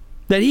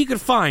that he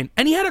could find,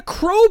 and he had a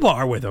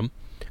crowbar with him,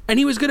 and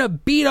he was going to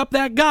beat up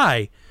that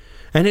guy.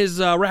 And his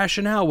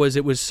rationale was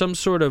it was some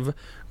sort of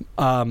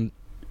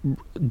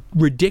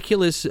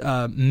ridiculous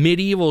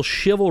medieval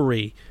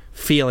chivalry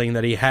feeling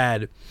that he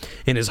had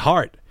in his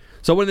heart.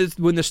 So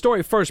when the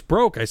story first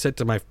broke, I said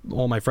to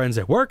all my friends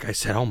at work, I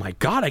said, "Oh my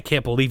God, I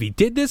can't believe he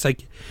did this."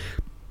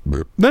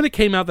 Then it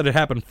came out that it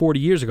happened 40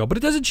 years ago, but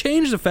it doesn't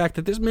change the fact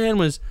that this man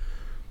was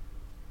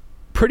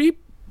pretty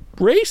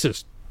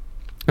racist.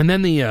 And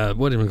then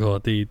what do we call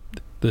it?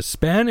 The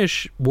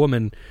Spanish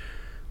woman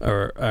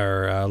or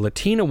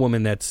Latina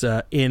woman that's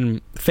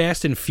in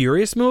Fast and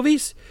Furious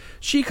movies,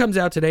 she comes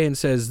out today and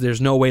says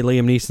there's no way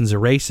Liam Neeson's a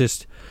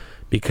racist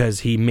because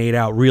he made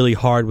out really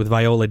hard with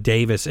Viola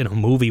Davis in a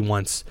movie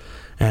once.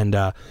 And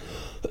I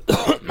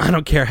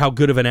don't care how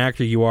good of an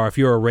actor you are, if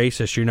you're a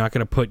racist, you're not going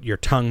to put your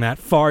tongue that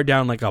far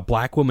down like a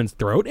black woman's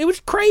throat. It was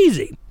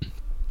crazy.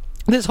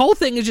 This whole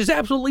thing is just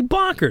absolutely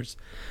bonkers.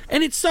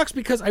 And it sucks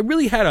because I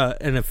really had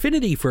an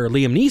affinity for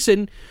Liam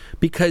Neeson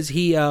because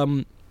he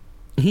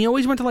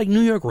always went to like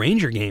New York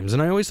Ranger games,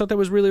 and I always thought that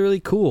was really, really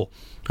cool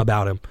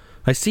about him.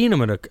 I seen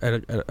him at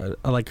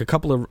a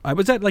couple of. I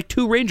was at like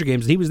 2 Ranger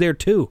games, and he was there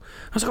too.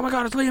 I was like, "Oh my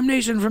God, it's Liam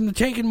Neeson from the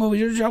Taken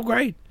movies. It's so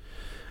great."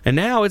 And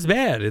now it's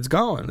bad. It's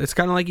gone. It's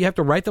kind of like you have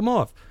to write them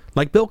off,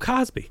 like Bill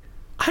Cosby.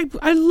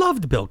 I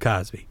loved Bill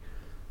Cosby.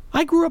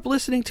 I grew up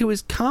listening to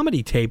his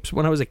comedy tapes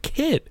when I was a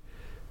kid,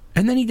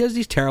 and then he does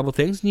these terrible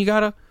things, and you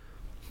gotta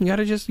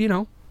just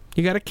you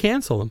gotta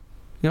cancel him.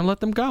 You gotta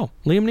let them go.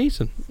 Liam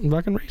Neeson,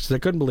 fucking racist. I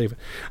couldn't believe it.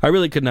 I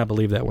really could not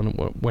believe that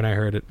when I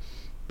heard it.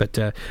 But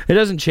it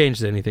doesn't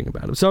change anything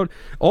about him. So,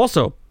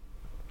 also,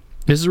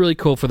 this is really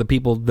cool for the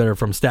people that are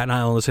from Staten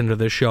Island listening to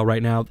this show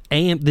right now.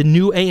 The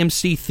new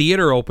AMC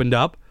Theater opened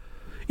up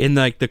in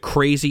like the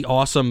crazy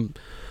awesome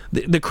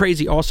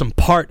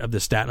part of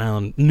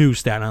the new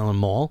Staten Island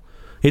Mall.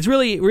 It's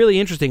really, really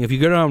interesting. If you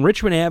go down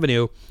Richmond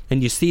Avenue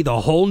and you see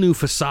the whole new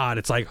facade,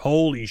 it's like,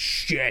 holy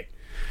shit.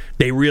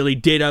 They really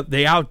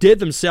they outdid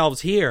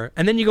themselves here.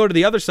 And then you go to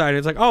the other side and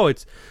it's like, oh,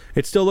 it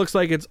still looks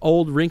like its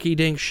old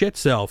rinky-dink shit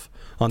self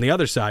on the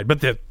other side. But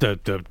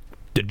the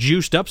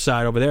juiced up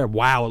side over there,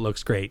 wow, it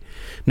looks great.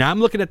 Now I'm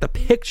looking at the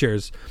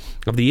pictures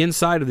of the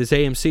inside of this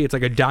AMC. It's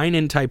like a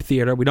dine-in type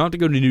theater. We don't have to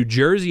go to New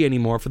Jersey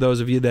anymore for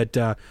those of you that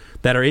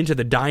are into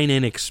the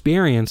dine-in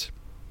experience.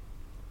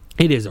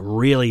 It is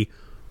really,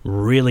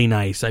 really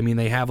nice. I mean,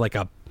 they have like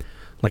a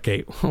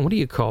what do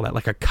you call that?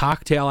 Like a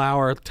cocktail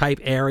hour type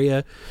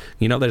area.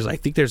 You know, there's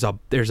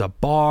a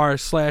bar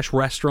 /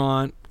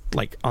 restaurant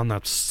like on the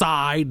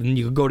side, and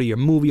you can go to your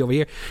movie over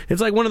here.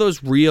 It's like one of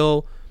those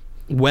real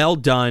well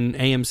done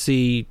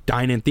AMC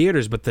dine-in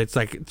theaters, but it's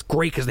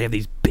great because they have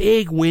these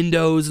big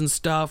windows and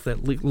stuff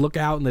that look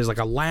out, and there's like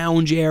a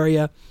lounge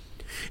area.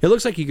 It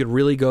looks like you could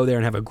really go there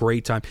and have a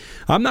great time.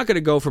 I'm not going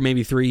to go for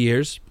maybe 3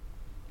 years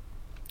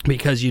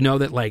because you know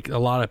that like a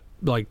lot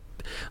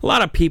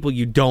of people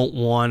you don't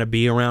want to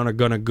be around are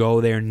going to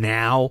go there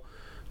now.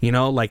 You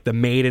know, like the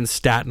Made in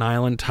Staten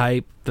Island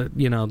type, a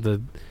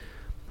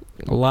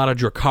lot of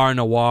Drakkar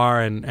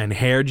Noir and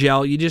hair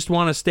gel. You just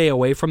want to stay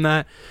away from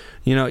that.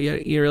 You know,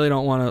 you really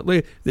don't want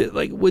to.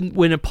 Like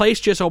when a place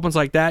just opens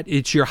like that,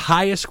 it's your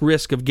highest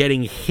risk of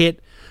getting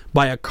hit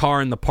by a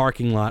car in the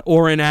parking lot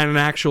or in an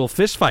actual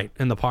fist fight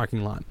in the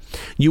parking lot.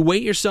 You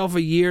wait yourself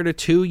a year to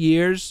 2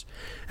 years,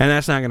 and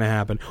that's not going to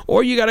happen.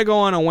 Or you got to go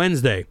on a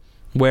Wednesday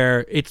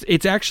where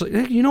it's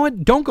actually, you know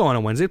what? Don't go on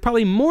a Wednesday. It's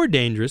probably more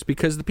dangerous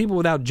because the people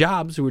without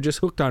jobs who are just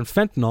hooked on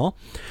fentanyl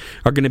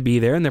are going to be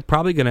there, and they're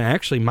probably going to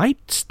actually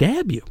might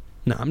stab you.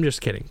 No, I'm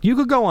just kidding. You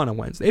could go on a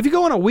Wednesday. If you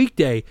go on a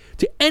weekday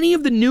to any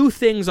of the new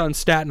things on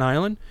Staten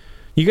Island,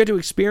 you get to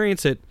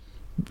experience it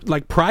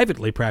like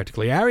privately,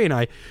 practically. Ari and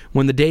I,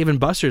 when the Dave and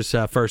Buster's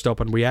first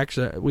opened, we had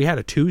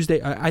a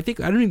Tuesday. I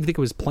don't even think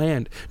it was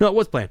planned. No, it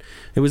was planned.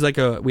 It was like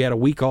we had a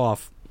week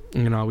off.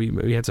 You know,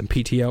 we had some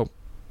PTO.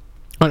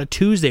 On a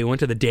Tuesday, we went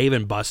to the Dave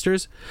and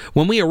Buster's.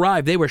 When we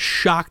arrived, they were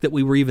shocked that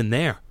we were even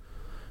there.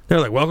 They're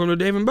like, "Welcome to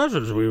Dave and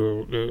Buster's."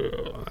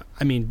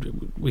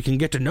 We can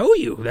get to know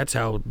you. That's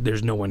how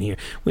there's no one here.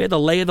 We had the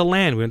lay of the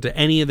land. We went to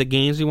any of the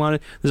games we wanted.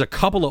 There's a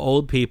couple of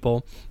old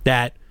people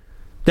that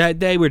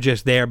they were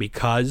just there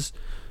because,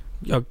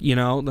 you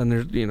know. Then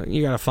there's, you know,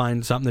 you got to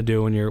find something to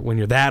do when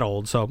you're that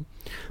old. So,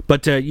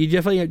 but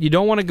you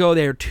don't want to go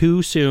there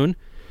too soon.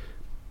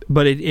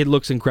 But it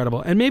looks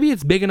incredible, and maybe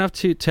it's big enough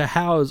to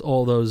house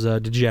all those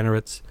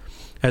degenerates,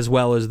 as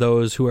well as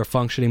those who are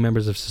functioning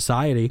members of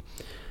society.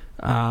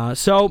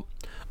 So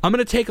I'm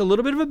going to take a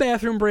little bit of a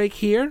bathroom break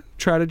here,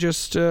 try to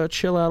just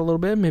chill out a little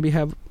bit,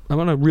 I'm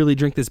going to really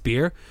drink this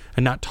beer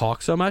and not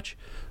talk so much.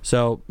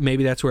 So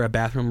maybe that's where a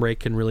bathroom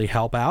break can really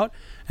help out.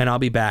 And I'll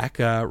be back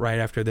right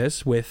after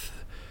this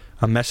with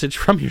a message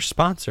from your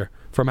sponsor,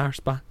 from our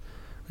sponsor.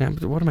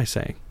 What am I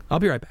saying? I'll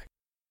be right back.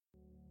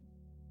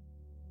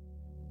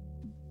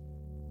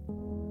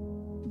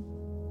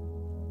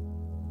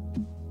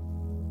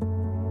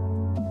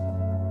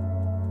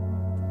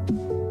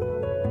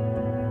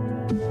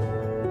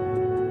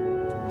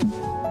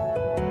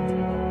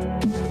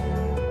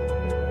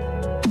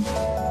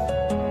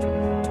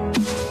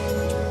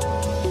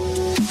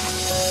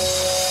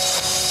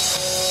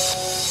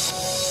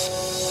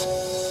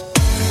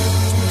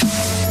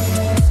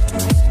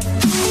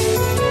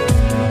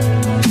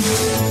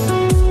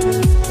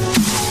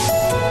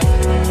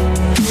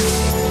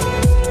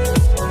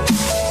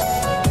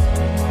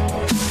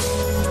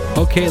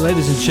 Okay,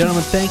 ladies and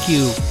gentlemen, thank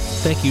you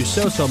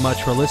so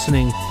much for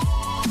listening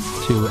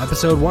to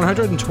episode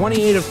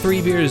 128 of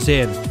 3 Beers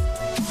In,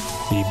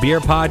 the beer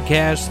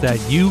podcast that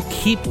you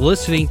keep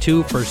listening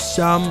to for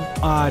some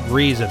odd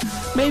reason.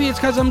 Maybe it's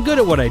because I'm good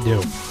at what I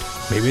do.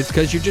 Maybe it's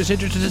because you're just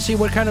interested to see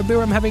what kind of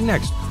beer I'm having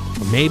next.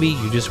 Or maybe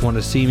you just want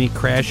to see me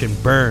crash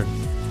and burn.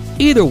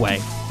 Either way,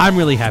 I'm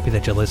really happy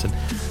that you listen.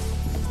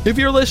 If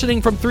you're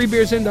listening from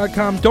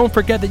 3beersin.com, don't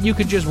forget that you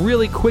could just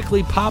really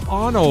quickly pop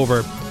on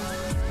over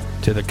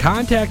to the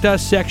Contact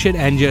Us section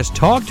and just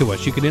talk to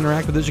us. You can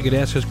interact with us. You can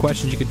ask us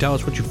questions. You can tell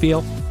us what you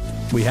feel.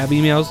 We have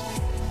emails.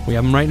 We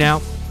have them right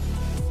now.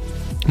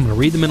 I'm going to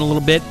read them in a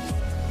little bit,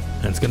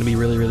 and it's going to be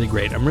really, really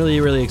great. I'm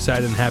really, really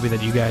excited and happy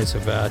that you guys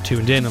have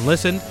tuned in and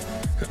listened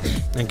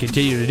and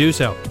continue to do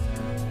so.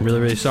 I'm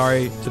really, really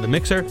sorry to the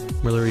mixer.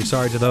 I'm really, really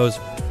sorry to those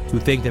who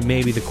think that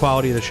maybe the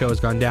quality of the show has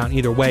gone down.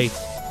 Either way,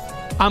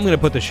 I'm going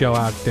to put the show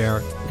out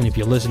there, and if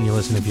you listen, you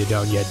listen. If you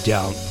don't, you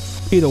don't.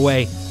 Either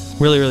way,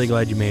 really, really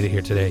glad you made it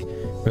here today.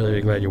 Really,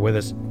 really glad you're with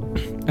us.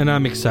 And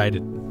I'm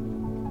excited.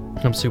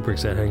 I'm super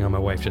excited. Hang on, my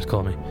wife just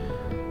called me.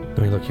 Let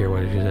me look here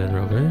what she said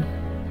real quick.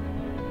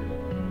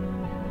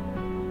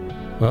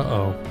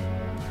 Uh-oh.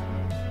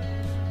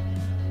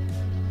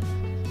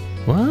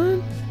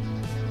 What?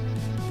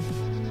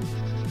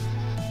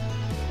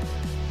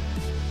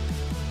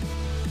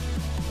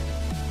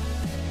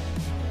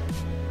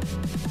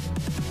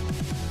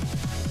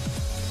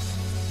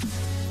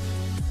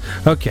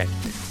 Okay.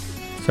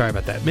 Sorry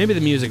about that. Maybe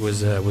the music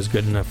was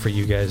good enough for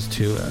you guys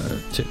to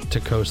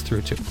coast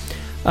through to.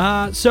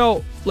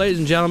 So, ladies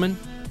and gentlemen,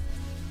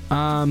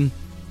 I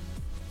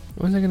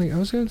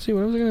was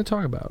gonna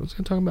talk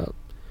about.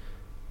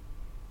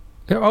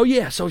 Oh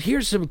yeah. So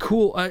here's some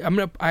cool.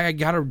 I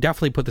gotta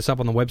definitely put this up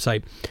on the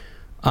website.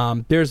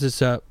 There's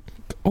this.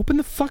 Open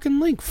the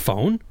fucking link,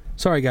 phone.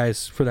 Sorry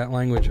guys for that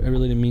language. I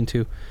really didn't mean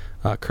to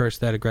curse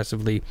that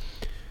aggressively.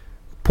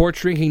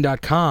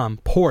 Porchdrinking.com.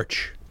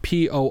 Porch.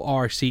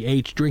 Porch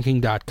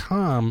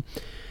drinking.com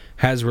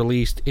has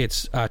released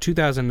its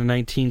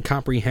 2019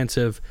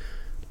 comprehensive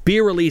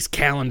beer release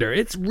calendar.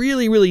 It's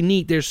really, really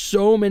neat. There's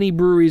so many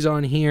breweries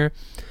on here,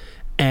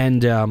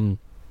 and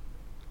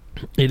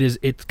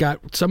it's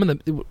got some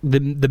of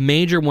the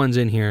major ones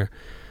in here.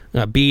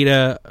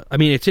 Beta, I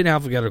mean, it's in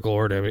alphabetical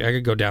order. I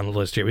could go down the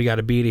list here. We got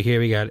a Beta here,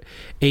 we got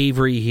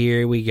Avery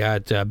here, we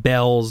got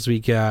Bell's,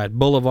 we got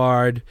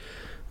Boulevard,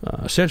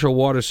 Central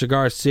Water,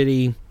 Cigar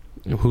City,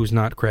 who's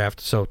not craft,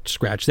 so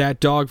scratch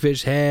that.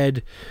 Dogfish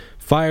Head,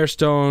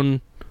 Firestone,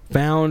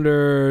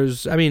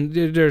 Founders. I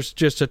mean, there's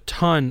just a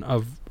ton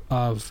of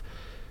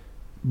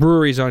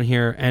breweries on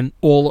here, and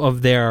all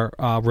of their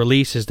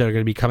releases that are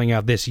going to be coming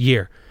out this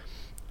year.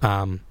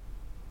 So,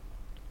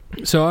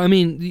 I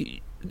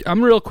mean,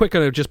 I'm real quick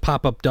going to just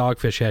pop up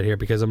Dogfish Head here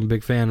because I'm a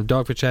big fan of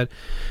Dogfish Head,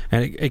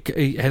 and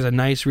it has a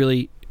nice,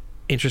 really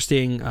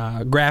interesting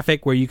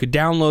graphic where you could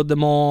download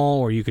them all,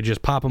 or you could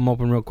just pop them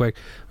open real quick.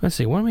 Let's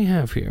see, what do we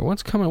have here?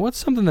 What's coming? What's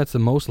something that's the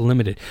most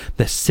limited?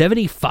 The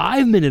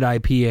 75-minute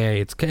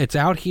IPA. It's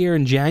out here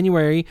in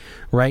January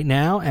right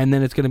now, and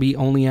then it's going to be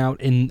only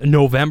out in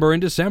November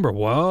and December.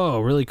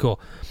 Whoa, really cool.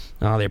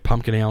 Oh, they're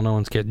pumpkin ale. No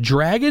one's kidding.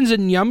 Dragons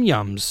and Yum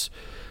Yums.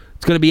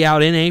 It's going to be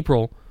out in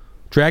April.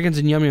 Dragons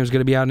and Yum Yums is going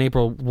to be out in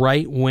April,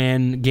 right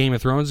when Game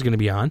of Thrones is going to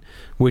be on,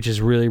 which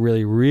is really,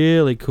 really,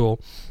 really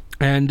cool.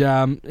 And,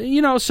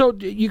 so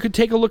you could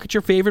take a look at your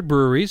favorite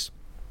breweries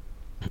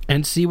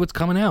and see what's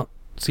coming out,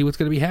 see what's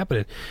going to be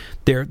happening.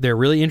 They're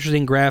really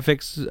interesting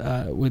graphics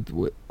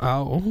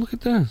oh, look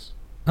at this.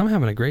 I'm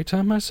having a great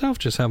time myself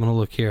just having a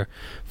look here.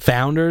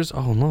 Founders.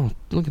 Oh, no,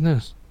 look at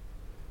this.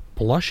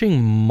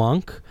 Blushing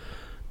Monk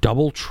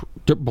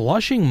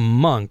Blushing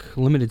Monk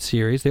limited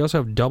series. They also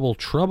have Double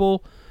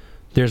Trouble.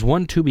 There's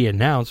one to be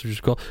announced, which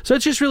is cool. So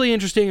it's just really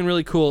interesting and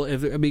really cool.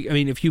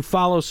 If you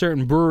follow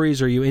certain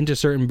breweries or you into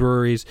certain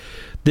breweries,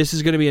 this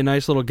is going to be a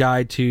nice little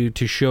guide to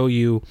show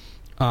you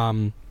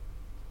different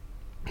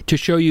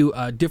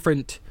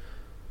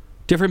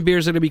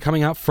beers that are going to be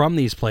coming out from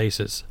these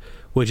places,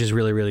 which is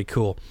really, really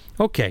cool.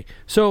 Okay,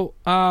 so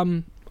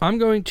I'm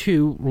going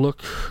to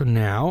look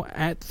now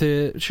at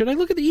the... Should I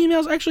look at the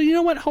emails? Actually, you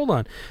know what? Hold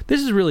on.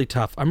 This is really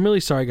tough. I'm really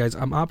sorry, guys.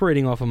 I'm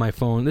operating off of my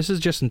phone. This is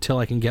just until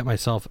I can get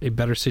myself a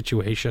better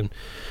situation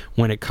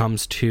when it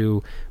comes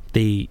to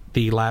the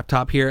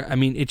laptop here. I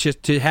mean, it's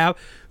just to have...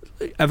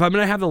 If I'm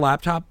going to have the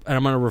laptop and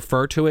I'm going to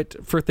refer to it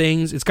for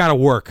things, it's got to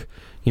work.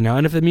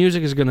 And if the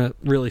music is going to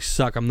really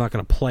suck, I'm not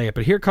going to play it.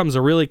 But here comes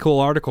a really cool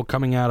article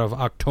coming out of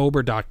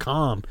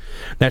October.com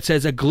that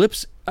says a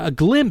glimpse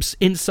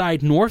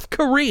inside North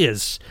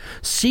Korea's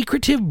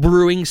secretive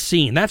brewing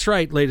scene. That's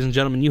right, ladies and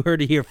gentlemen. You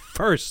heard it here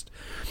first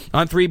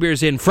on 3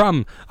 Beers In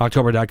from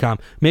October.com.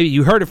 Maybe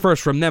you heard it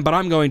first from them, but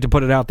I'm going to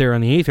put it out there on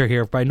the ether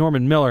here by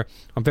Norman Miller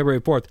on February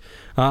 4th.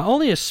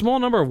 Only a small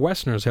number of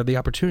Westerners have the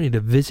opportunity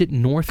to visit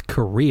North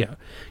Korea.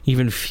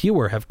 Even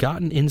fewer have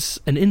gotten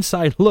an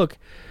inside look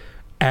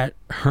at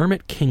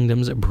Hermit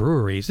Kingdom's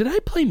breweries. Did I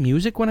play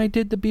music when I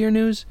did the beer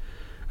news?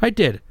 I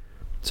did.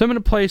 So I'm going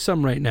to play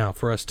some right now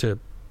for us to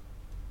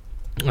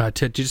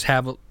just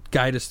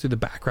guide us through the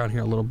background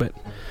here a little bit.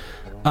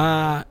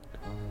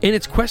 In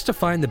its quest to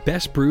find the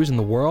best brews in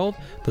the world,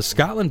 the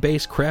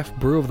Scotland-based Craft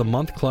Brew of the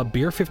Month Club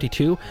Beer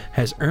 52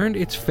 has earned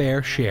its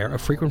fair share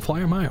of frequent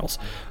flyer miles.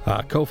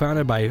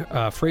 Co-founded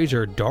by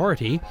Fraser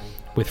Doherty,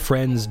 with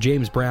friends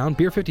James Brown,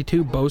 Beer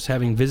 52 boasts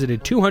having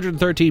visited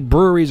 213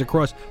 breweries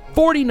across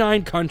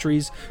 49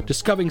 countries,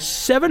 discovering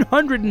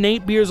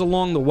 708 beers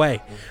along the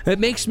way. It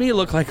makes me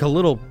look like a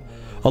little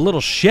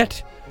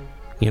shit.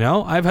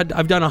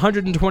 I've done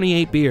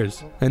 128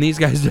 beers, and these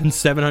guys done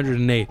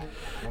 708.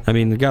 I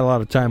mean, they got a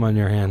lot of time on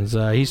your hands.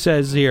 He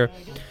says here,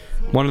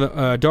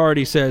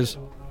 Doherty says,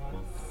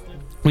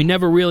 "We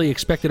never really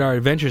expected our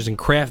adventures in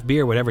craft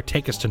beer would ever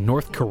take us to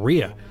North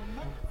Korea.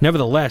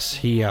 Nevertheless,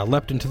 he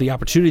leapt into the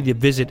opportunity to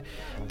visit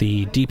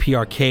the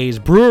DPRK's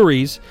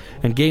breweries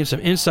and gain some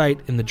insight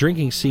in the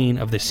drinking scene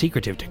of the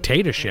secretive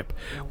dictatorship,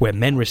 where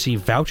men receive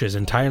vouchers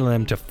entitling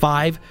them to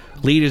 5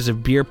 liters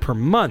of beer per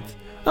month."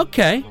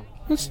 Okay,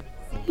 that's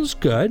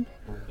good.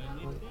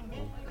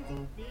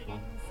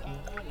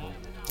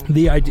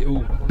 The idea...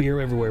 Ooh, beer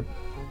everywhere.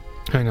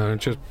 Hang on,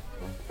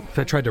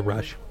 I tried to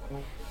rush.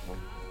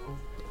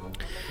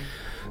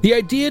 The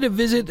idea to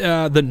visit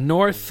the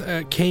North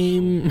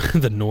came...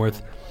 the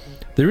North...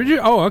 The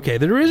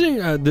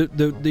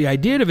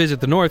idea to visit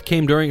the North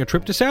came during a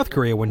trip to South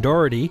Korea when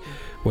Doherty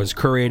was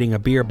curating a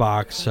beer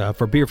box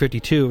for Beer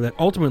 52 that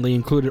ultimately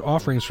included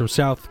offerings from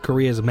South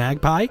Korea's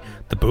Magpie,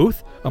 The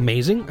Booth,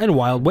 Amazing, and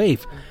Wild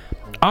Wave.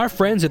 Our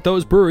friends at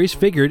those breweries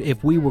figured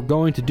if we were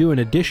going to do an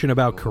edition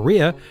about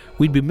Korea,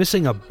 we'd be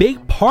missing a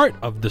big part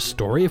of the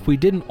story if we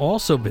didn't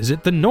also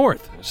visit the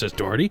North, says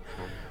Doherty.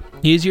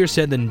 Easier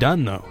said than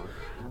done, though.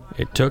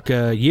 It took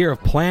a year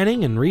of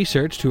planning and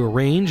research to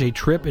arrange a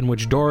trip in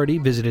which Doherty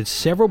visited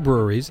several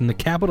breweries in the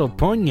capital of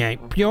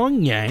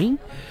Pyongyang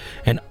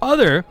and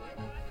others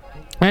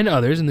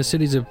in the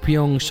cities of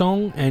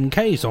Pyeongchang and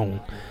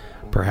Kaesong.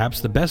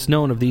 Perhaps the best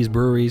known of these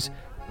breweries,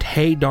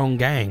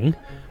 Taedonggang,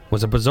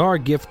 was a bizarre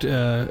gift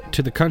to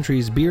the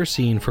country's beer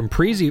scene from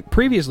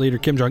previous leader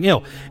Kim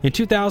Jong-il. In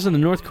 2000, the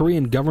North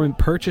Korean government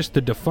purchased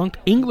the defunct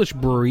English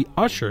brewery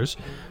Ushers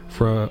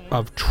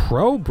of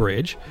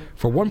Trowbridge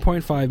for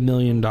 $1.5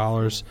 million,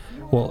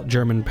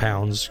 German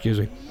pounds,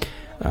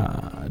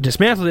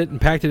 dismantled it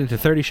and packed it into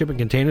 30 shipping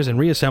containers and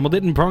reassembled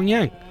it in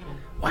Pyongyang.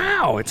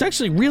 Wow, it's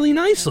actually really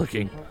nice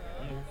looking.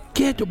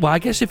 I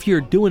guess if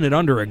you're doing it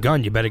under a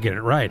gun, you better get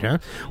it right, huh?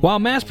 While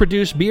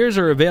mass-produced beers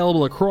are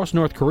available across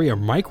North Korea,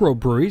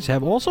 microbreweries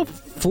have also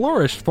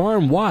flourished far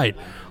and wide,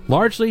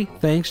 largely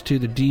thanks to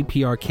the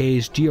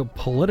DPRK's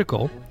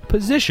geopolitical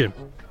position.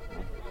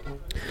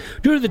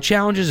 Due to the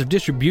challenges of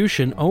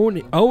distribution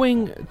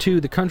owing to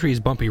the country's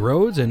bumpy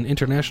roads and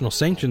international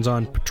sanctions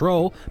on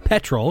petrol,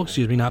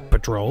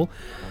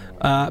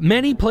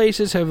 many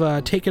places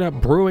have taken up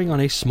brewing on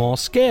a small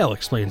scale,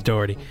 explains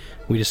Doherty.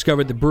 We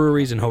discovered the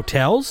breweries in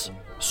hotels,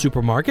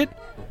 supermarket,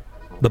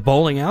 the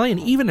bowling alley, and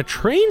even a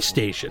train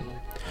station.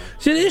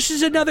 So this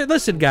is another...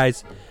 Listen,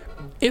 guys,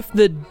 if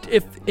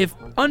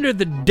under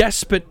the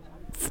despot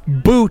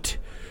boot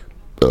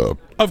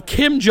of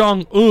Kim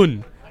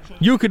Jong-un,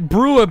 you could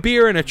brew a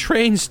beer in a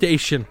train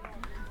station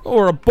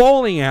or a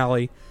bowling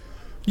alley,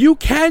 you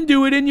can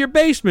do it in your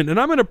basement, and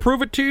I'm going to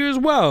prove it to you as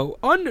well.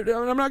 I'm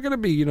not going to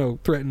be,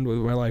 threatened with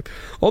my life.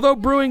 Although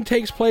brewing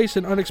takes place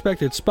in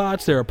unexpected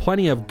spots, there are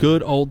plenty of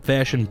good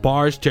old-fashioned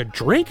bars to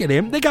drink it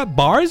in. They got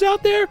bars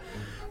out there?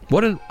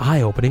 What an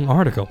eye-opening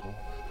article.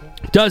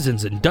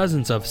 Dozens and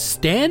dozens of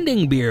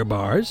standing beer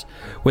bars,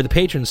 where the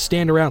patrons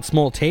stand around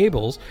small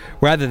tables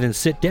rather than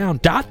sit down,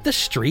 dot the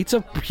streets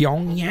of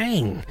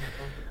Pyongyang.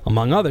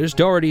 Among others,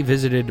 Doherty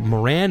visited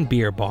Moran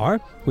Beer Bar,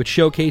 which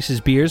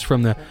showcases beers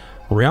from the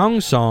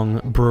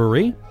Ryongsong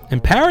Brewery,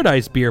 and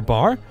Paradise Beer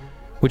Bar,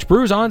 which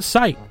brews on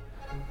site.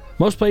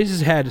 Most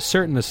places had a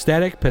certain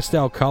aesthetic,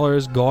 pastel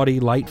colors, gaudy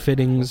light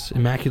fittings,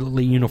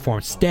 immaculately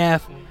uniformed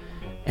staff,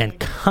 and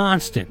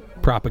constant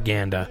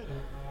propaganda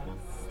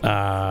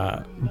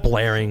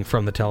blaring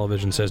from the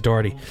television, says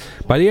Doherty.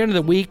 By the end of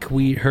the week,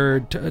 we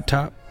heard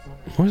top...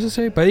 What does it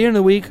say? By the end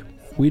of the week,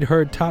 we'd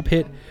heard top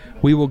hit,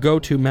 "We Will Go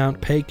to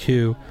Mount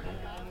Paektu"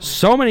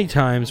 so many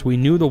times we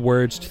knew the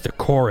words to the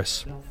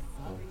chorus.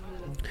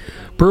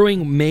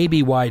 Brewing may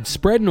be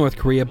widespread in North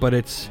Korea, but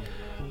its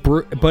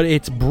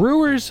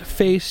brewers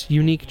face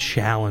unique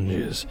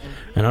challenges.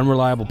 An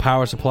unreliable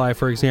power supply,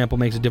 for example,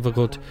 makes it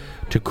difficult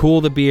to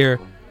cool the beer,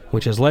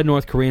 which has led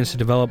North Koreans to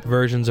develop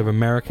versions of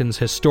Americans'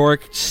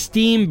 historic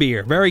steam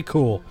beer. Very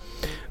cool.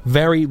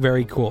 Very,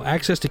 very cool.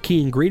 Access to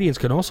key ingredients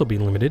can also be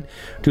limited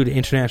due to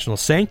international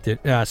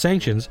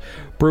sanctions.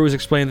 Brewers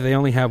explain that they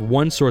only have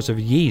one source of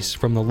yeast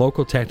from the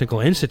local technical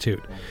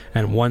institute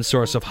and one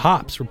source of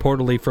hops,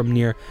 reportedly from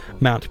near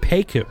Mount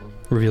Paektu,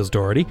 reveals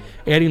Doherty,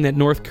 adding that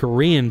North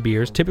Korean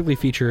beers typically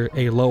feature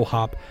a low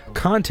hop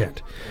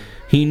content.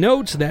 He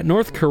notes that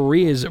North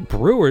Korea's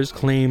brewers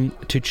claim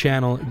to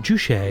channel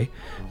Juche,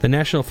 the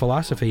national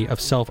philosophy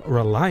of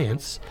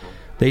self-reliance.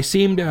 They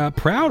seemed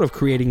proud of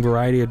creating a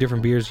variety of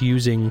different beers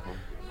using...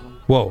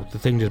 Whoa, the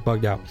thing just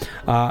bugged out.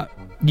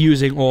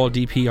 Using all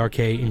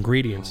DPRK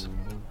ingredients.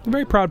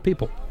 Very proud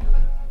people.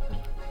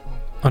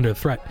 Under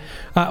threat.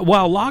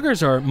 While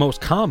lagers are most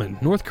common,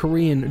 North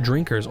Korean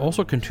drinkers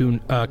also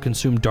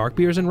consume dark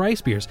beers and rice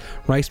beers.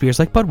 Rice beers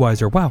like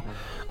Budweiser, wow.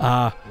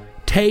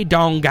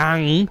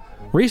 Taedonggang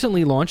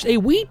recently launched a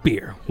wheat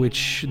beer,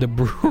 which the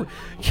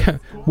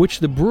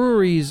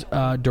brewery's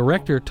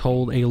director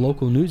told a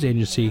local news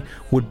agency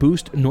would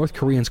boost North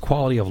Koreans'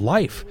 quality of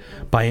life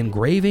by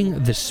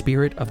engraving the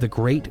spirit of the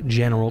great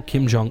General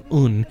Kim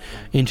Jong-un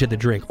into the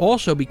drink.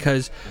 Also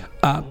because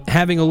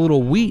having a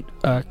little wheat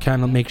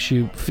kind of makes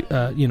you,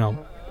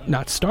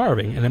 not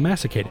starving and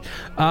emaciated.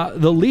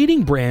 The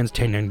leading brands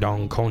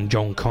Taedongdong,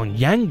 Konjong,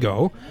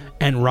 Konyango,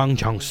 and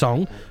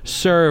Rangchangsong,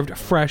 served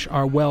fresh,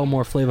 are well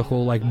more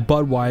flavorful like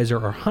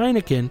Budweiser or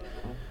Heineken,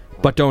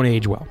 but don't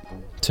age well,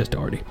 says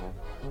Doherty.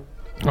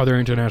 Other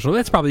international...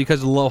 That's probably because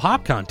of the low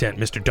hop content,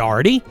 Mr.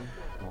 Doherty.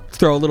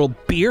 Throw a little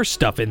beer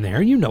stuff in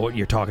there, you know what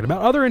you're talking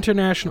about. Other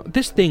international...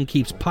 This thing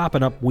keeps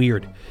popping up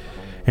weird,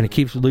 and it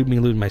keeps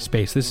losing my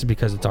space. This is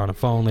because it's on a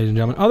phone, ladies and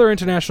gentlemen. Other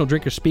international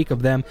drinkers speak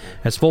of them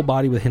as full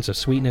body with hints of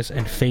sweetness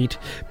and faint,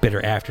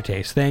 bitter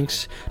aftertaste.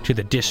 Thanks to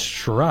the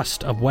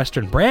distrust of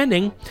Western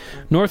branding,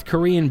 North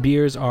Korean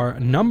beers are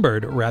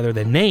numbered rather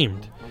than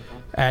named.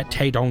 At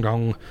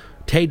Taedonggang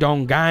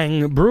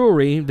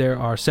Brewery, there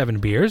are 7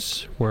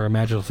 beers. We're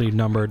imaginatively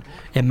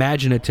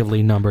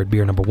numbered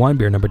beer number 1,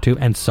 beer number 2,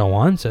 and so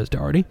on, says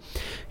Doherty.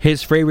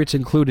 His favorites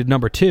included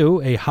number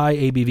 2, a high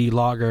ABV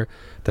lager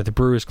that the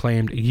brewers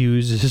claimed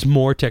uses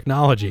more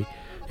technology.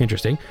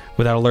 Interesting.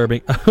 Without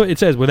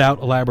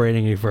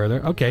elaborating any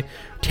further. Okay.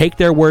 Take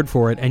their word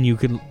for it, and you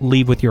could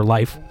leave with your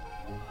life.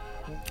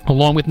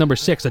 Along with number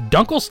 6, a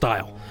Dunkel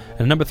style.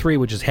 And number 3,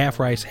 which is half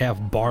rice, half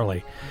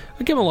barley.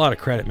 I give him a lot of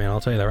credit, man.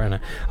 I'll tell you that right now.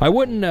 I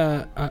wouldn't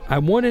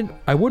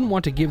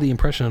want to give the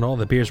impression that all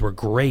the beers were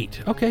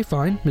great. Okay,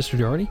 fine, Mr.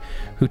 Doherty,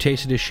 who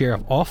tasted his share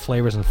of off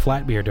flavors and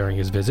flat beer during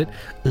his visit.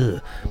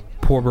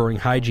 Poor brewing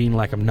hygiene,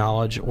 lack of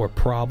knowledge, or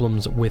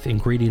problems with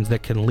ingredients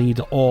that can lead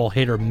to all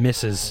hit or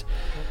misses.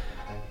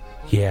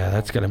 Yeah,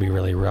 that's going to be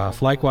really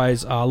rough.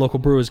 Likewise, local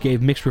brewers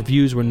gave mixed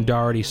reviews when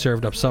Doherty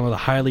served up some of the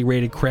highly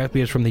rated craft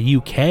beers from the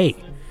UK.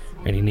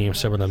 And he named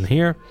some of them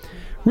here.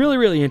 Really,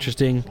 really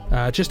interesting.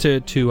 Just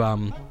to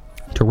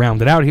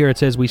round it out here, it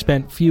says, we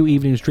spent few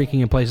evenings drinking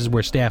in places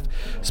where staff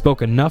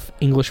spoke enough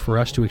English for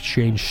us to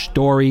exchange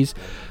stories.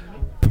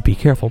 But be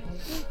careful.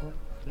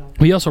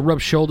 We also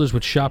rubbed shoulders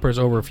with shoppers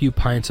over a few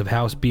pints of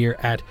house beer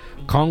at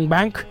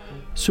Kongbank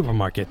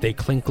Supermarket. They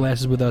clinked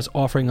glasses with us,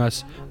 offering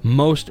us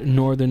most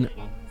North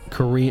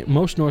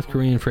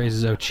Korean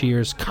phrases of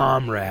cheers,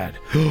 comrade.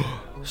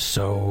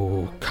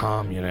 So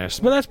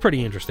communist. But that's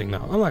pretty interesting, though.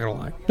 I'm not going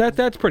to lie.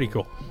 That's pretty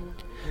cool.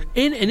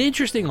 In an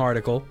interesting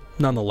article,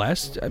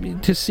 nonetheless, I mean,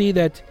 to see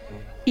that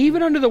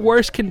even under the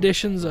worst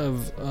conditions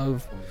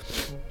of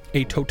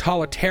a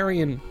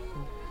totalitarian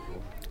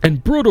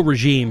and brutal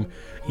regime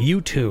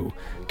you too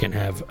can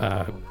have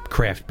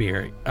craft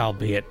beer,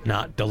 albeit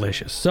not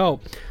delicious. So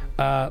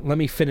let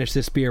me finish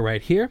this beer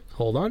right here.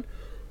 Hold on.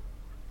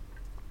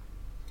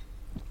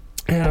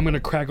 And I'm going to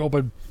crack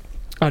open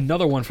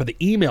another one for the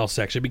email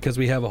section because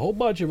we have a whole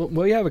bunch of them.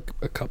 Well, we have a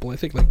couple, I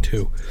think like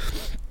 2.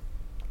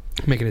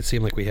 Making it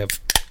seem like we have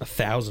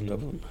 1,000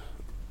 of them.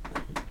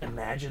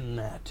 Imagine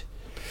that.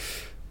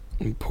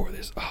 Let me pour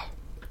this. Oh.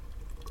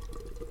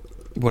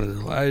 What is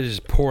it? I'm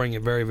just pouring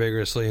it very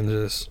vigorously into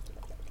this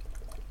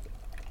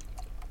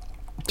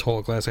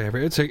tall glass I have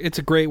here. It's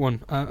a great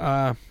one.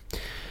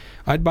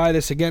 I'd buy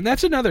this again.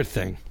 That's another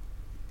thing.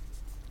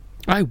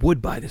 I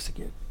would buy this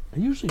again. I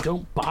usually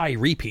don't buy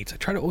repeats. I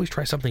try to always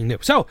try something new.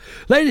 So,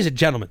 ladies and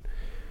gentlemen,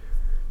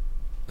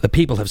 the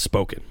people have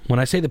spoken. When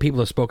I say the people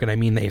have spoken, I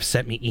mean they have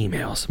sent me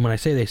emails. When I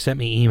say they sent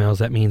me emails,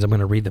 that means I'm going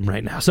to read them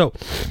right now. So,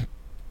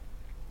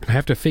 I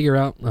have to figure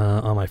out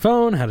on my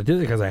phone how to do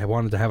it because I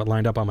wanted to have it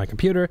lined up on my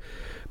computer,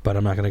 but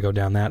I'm not going to go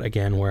down that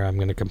again where I'm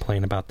going to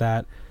complain about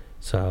that.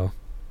 So,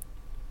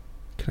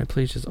 can I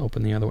please just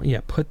open the other one?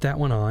 Yeah, put that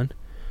one on.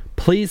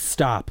 Please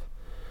stop.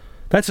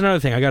 That's another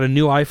thing. I got a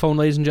new iPhone,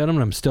 ladies and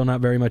gentlemen. I'm still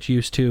not very much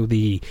used to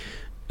the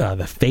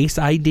Face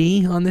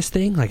ID on this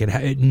thing. Like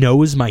it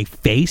knows my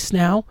face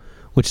now,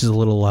 which is a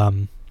little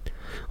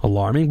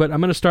alarming. But I'm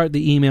going to start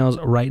the emails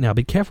right now.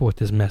 Be careful with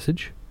this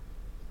message.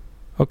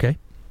 Okay.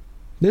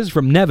 This is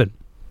from Nevin.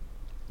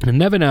 And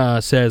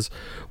Nevin says,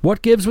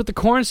 what gives with the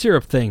corn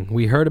syrup thing?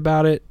 We heard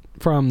about it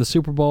from the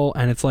Super Bowl,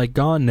 and it's like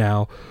gone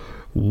now.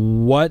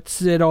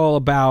 What's it all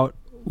about?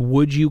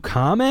 Would you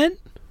comment?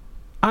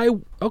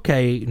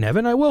 Okay,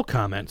 Nevin, I will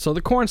comment. So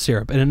the corn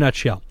syrup, in a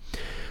nutshell.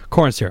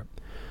 Corn syrup.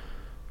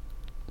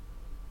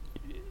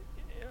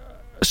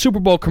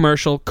 Super Bowl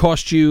commercial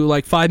cost you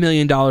like $5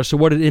 million. So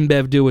what did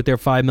InBev do with their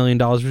 $5 million,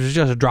 which is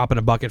just a drop in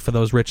a bucket for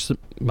those rich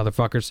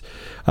motherfuckers?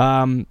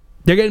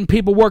 They're getting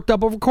people worked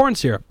up over corn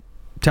syrup,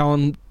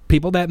 telling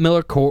people that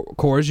Miller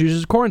Coors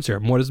uses corn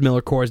syrup. And what does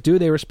Miller Coors do?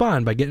 They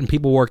respond by getting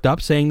people worked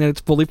up, saying that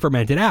it's fully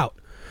fermented out,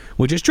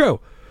 which is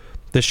true.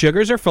 The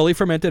sugars are fully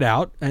fermented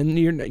out, and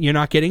you're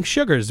not getting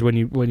sugars when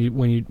you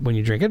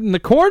drink it. And the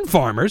corn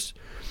farmers,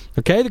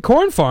 okay, the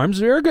corn farms,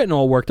 they're getting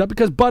all worked up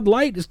because Bud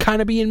Light is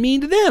kind of being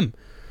mean to them,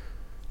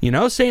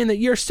 saying that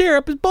your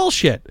syrup is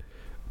bullshit.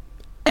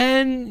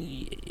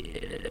 And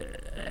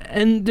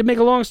to make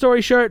a long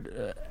story short,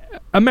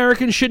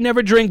 Americans should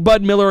never drink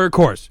Bud, Miller, or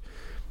Coors.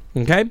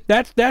 Okay,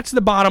 that's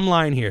the bottom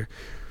line here.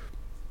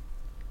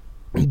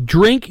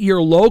 Drink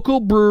your local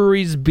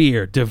brewery's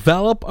beer.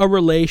 Develop a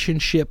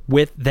relationship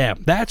with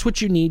them. That's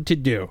what you need to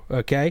do,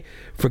 okay?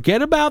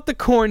 Forget about the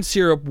corn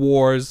syrup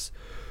wars.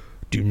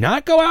 Do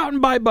not go out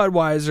and buy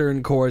Budweiser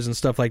and Coors and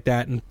stuff like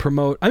that and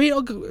promote. I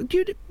mean,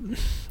 dude,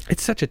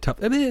 it's such a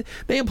tough... I mean,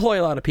 they employ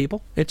a lot of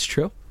people. It's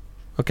true,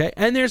 okay?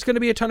 And there's going to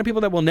be a ton of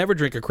people that will never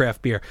drink a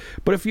craft beer.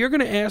 But if you're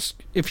going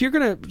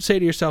to say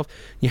to yourself,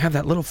 you have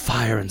that little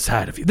fire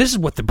inside of you. This is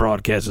what the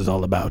broadcast is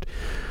all about.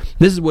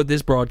 This is what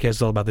this broadcast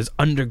is all about, this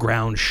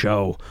underground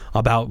show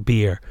about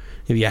beer.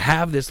 If you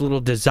have this little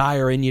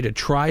desire in you to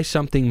try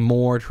something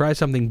more, try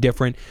something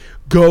different,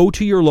 go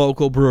to your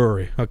local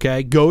brewery,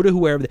 okay? Go to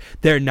whoever.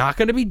 They're not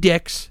going to be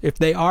dicks. If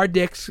they are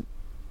dicks,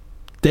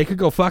 they could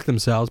go fuck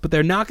themselves, but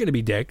they're not going to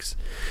be dicks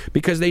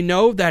because they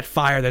know that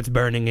fire that's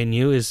burning in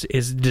you is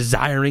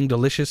desiring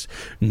delicious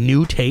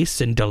new tastes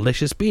and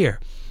delicious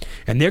beer.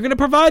 And they're going to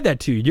provide that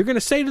to you. You're going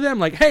to say to them,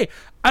 like, hey,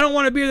 I don't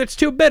want a beer that's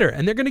too bitter.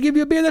 And they're going to give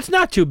you a beer that's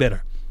not too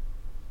bitter.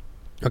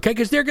 Okay,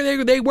 because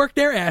they work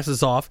their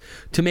asses off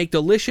to make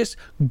delicious,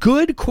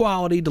 good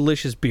quality,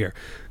 delicious beer.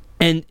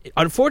 And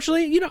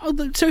unfortunately,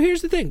 so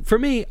here's the thing. For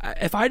me,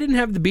 if I didn't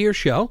have the beer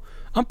show,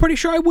 I'm pretty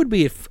sure I would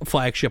be at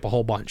Flagship a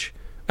whole bunch.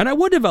 And I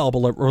would develop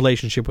a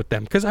relationship with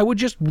them because I would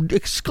just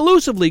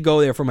exclusively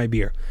go there for my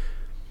beer.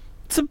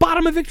 It's the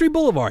bottom of Victory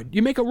Boulevard.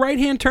 You make a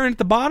right-hand turn at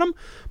the bottom,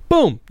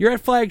 boom, you're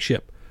at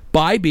Flagship.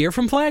 Buy beer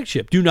from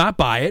Flagship. Do not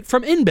buy it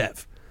from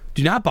InBev.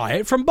 Do not buy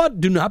it from Bud.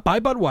 Do not buy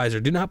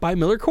Budweiser. Do not buy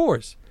Miller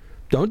Coors.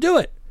 Don't do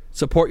it.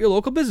 Support your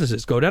local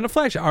businesses. Go down to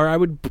Flagship. Or I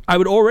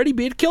would already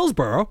be at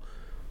Killsborough.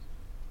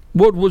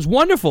 What was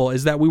wonderful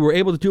is that we were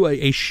able to do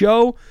a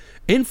show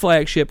in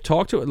Flagship.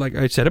 Talk to it. Like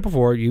I said it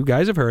before. You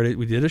guys have heard it.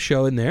 We did a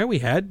show in there. We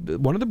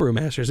had one of the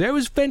brewmasters there. It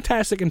was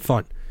fantastic and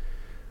fun.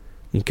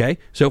 Okay?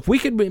 So if we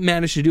could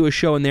manage to do a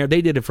show in there,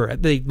 they did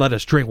it they let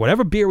us drink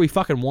whatever beer we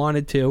fucking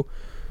wanted to.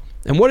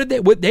 And what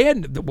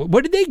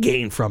did they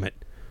gain from it?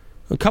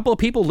 A couple of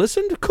people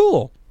listened?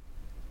 Cool.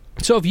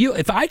 So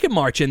if I could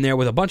march in there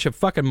with a bunch of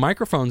fucking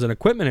microphones and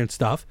equipment and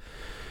stuff,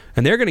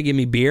 and they're going to give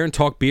me beer and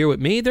talk beer with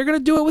me, they're going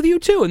to do it with you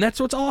too, and that's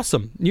what's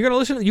awesome. You're going to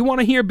listen. You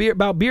want to hear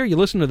about beer? You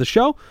listen to the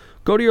show.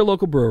 Go to your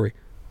local brewery.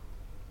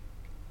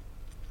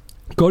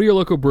 Go to your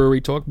local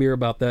brewery. Talk beer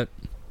about that.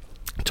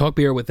 Talk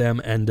beer with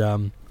them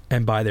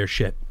and buy their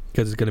shit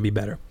because it's going to be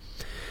better,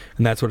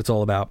 and that's what it's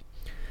all about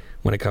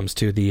when it comes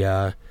to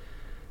the.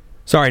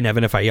 Sorry,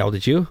 Nevin, if I yelled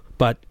at you,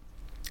 but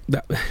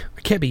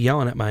I can't be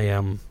yelling at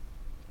my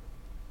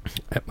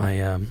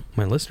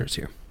my listeners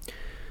here,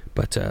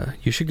 but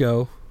you should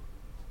go.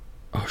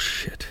 Oh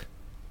shit!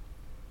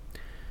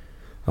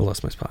 I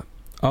lost my spot.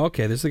 Oh,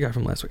 okay, this is the guy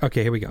from last week.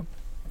 Okay, here we go.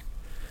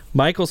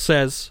 Michael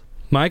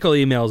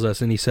emails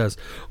us and he says,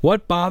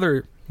 what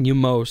bother you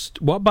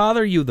most? What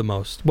bother you the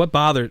most?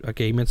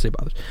 Okay, he meant to say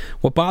bothers.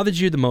 What bothers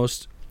you the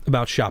most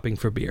about shopping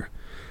for beer?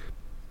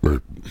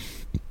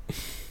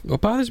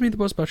 What bothers me the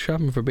most about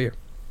shopping for beer?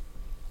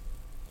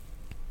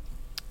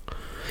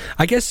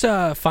 I guess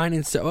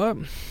finding stuff.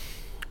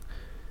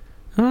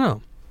 I don't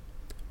know.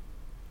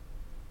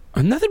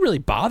 Nothing really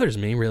bothers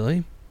me,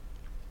 really.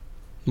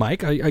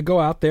 Mike, I go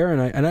out there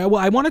and I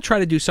want to try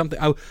to do something.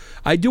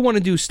 I do want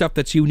to do stuff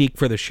that's unique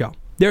for the show.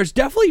 There's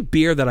definitely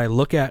beer that I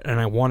look at and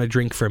I want to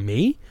drink for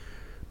me,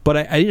 but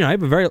I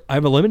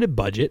have a limited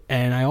budget,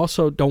 and I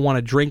also don't want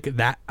to drink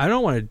that. I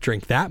don't want to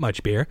drink that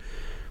much beer,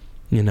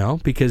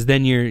 because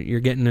then you're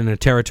getting in a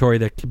territory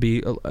that could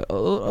be a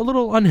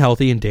little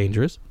unhealthy and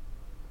dangerous.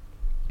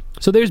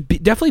 So there's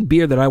definitely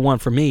beer that I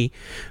want for me,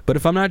 but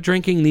if I'm not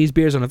drinking these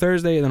beers on a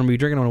Thursday, then I'm gonna be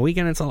drinking on a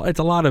weekend. It's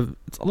a lot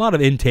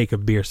of intake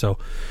of beer. So,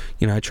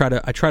 I try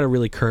to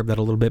really curb that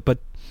a little bit. But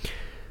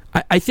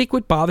I think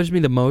what bothers me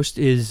the most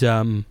is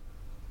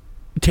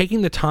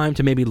taking the time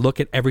to maybe look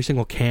at every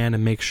single can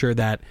and make sure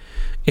that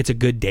it's a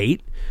good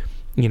date.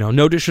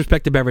 No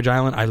disrespect to Beverage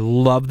Island, I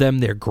love them.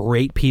 They're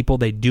great people.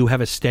 They do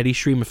have a steady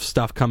stream of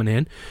stuff coming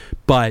in,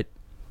 but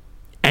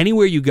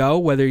anywhere you go,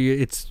 whether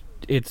it's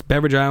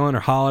Beverage Island or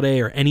Holiday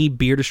or any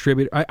beer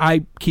distributor.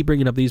 I keep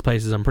bringing up these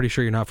places. I'm pretty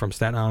sure you're not from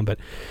Staten Island, but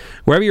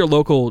wherever your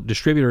local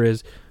distributor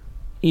is,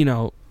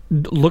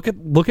 look at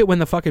when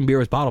the fucking beer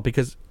was bottled,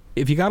 because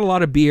if you got a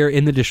lot of beer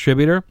in the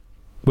distributor,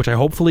 which I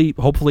hopefully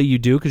you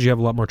do because you have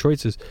a lot more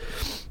choices.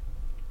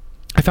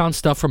 I found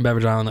stuff from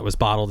Beverage Island that was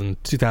bottled in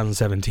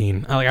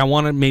 2017. I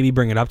want to maybe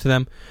bring it up to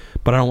them,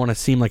 but I don't want to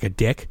seem like a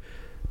dick.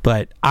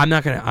 But I'm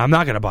not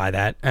gonna buy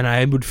that, and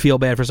I would feel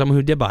bad for someone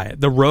who did buy it.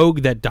 The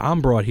Rogue that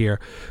Dom brought here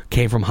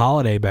came from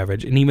Holiday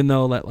Beverage, and even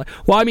though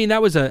I think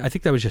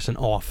that was just an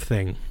off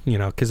thing,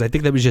 because I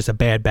think that was just a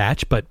bad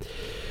batch. But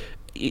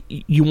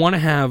you want to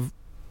have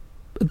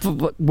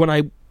so when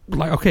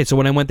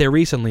I went there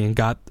recently and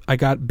I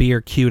got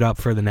beer queued up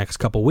for the next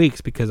couple weeks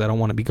because I don't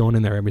want to be going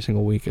in there every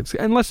single week,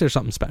 unless there's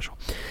something special,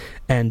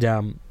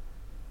 and.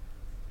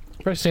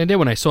 First thing I did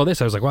when I saw this,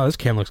 I was like, wow, this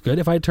can looks good.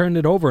 If I turned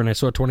it over and I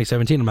saw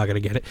 2017, I'm not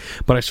going to get it.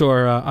 But I saw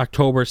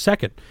October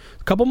 2nd,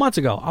 a couple months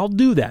ago. I'll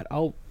do that.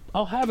 I'll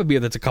have a beer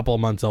that's a couple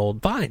of months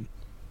old. Fine.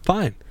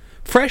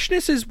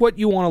 Freshness is what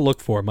you want to look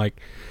for, Mike.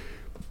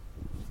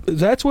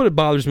 That's what it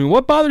bothers me.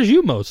 What bothers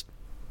you most?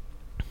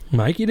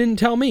 Mike, you didn't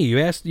tell me. You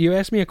asked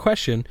me a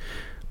question.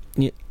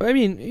 I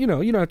mean, you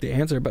don't have to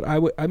answer, but I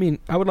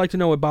would like to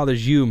know what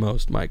bothers you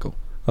most, Michael,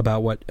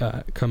 about what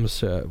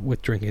comes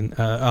with drinking,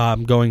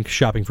 going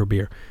shopping for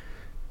beer.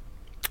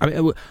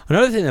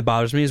 Another thing that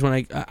bothers me is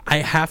when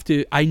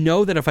I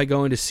know that if I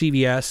go into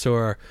CVS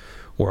or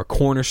a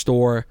corner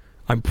store,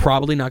 I'm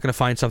probably not going to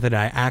find something that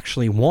I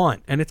actually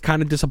want, and it's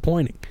kind of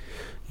disappointing.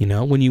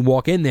 When you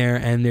walk in there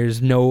and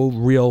there's no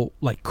real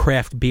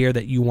craft beer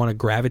that you want to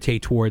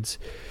gravitate towards,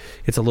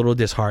 it's a little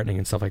disheartening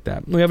and stuff like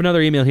that. We have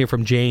another email here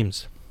from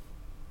James.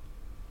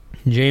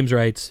 James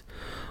writes,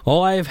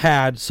 all I have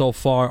had so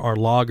far are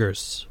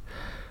lagers.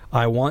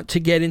 I want to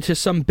get into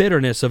some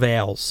bitterness of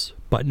ales,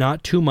 but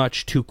not too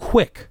much too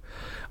quick.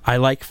 I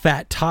like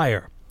Fat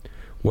Tire.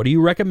 What do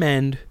you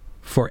recommend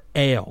for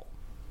ale?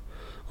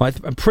 Well,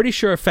 I'm pretty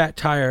sure Fat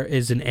Tire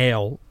is an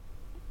ale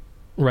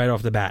right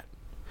off the bat.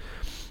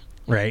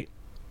 Right?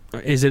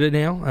 Is it an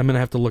ale? I'm going to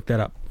have to look that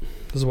up.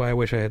 This is why I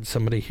wish I had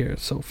somebody here.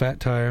 So Fat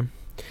Tire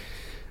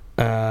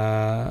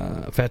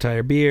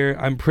beer.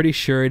 I'm pretty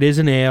sure it is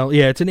an ale.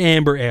 Yeah, it's an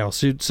amber ale.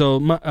 So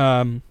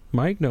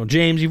Mike, no,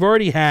 James, you've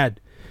already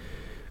had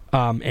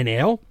an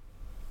ale,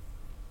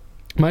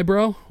 my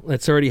bro.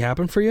 That's already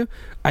happened for you.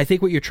 I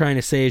think what you're trying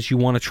to say is you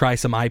want to try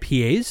some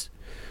IPAs.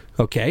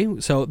 Okay,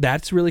 so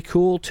that's really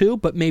cool too,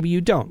 but maybe you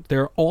don't.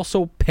 There are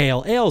also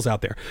pale ales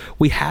out there.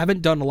 We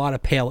haven't done a lot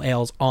of pale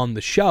ales on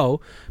the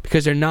show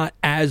because they're not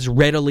as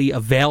readily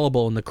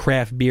available in the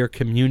craft beer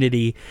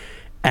community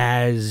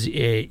as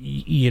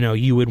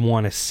you would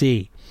want to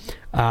see.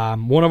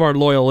 One of our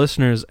loyal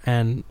listeners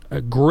and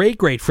a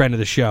great friend of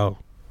the show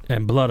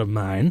and blood of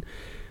mine,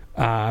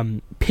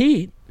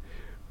 Pete,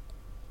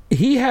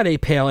 he had a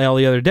pale ale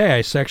the other day.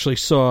 It's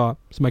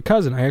my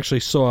cousin. I actually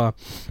saw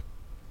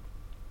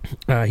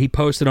he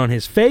posted on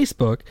his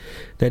Facebook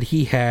that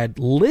he had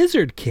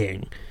Lizard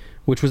King,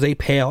 which was a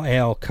pale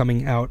ale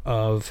coming out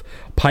of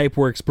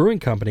Pipeworks Brewing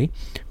Company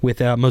with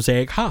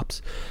Mosaic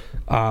hops.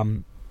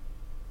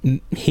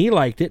 He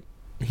liked it.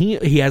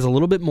 He has a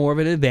little bit more of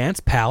an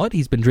advanced palate.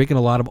 He's been drinking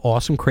a lot of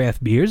awesome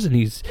craft beers, and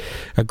he's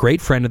a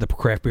great friend of the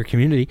craft beer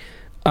community.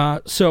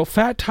 So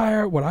Fat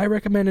Tire, would I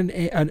recommend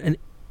an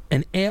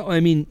ale? I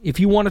mean, if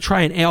you want to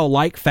try an ale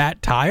like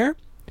Fat Tire,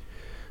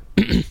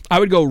 I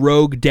would go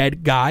Rogue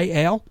Dead Guy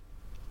Ale.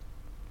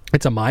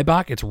 It's a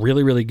Maibach. It's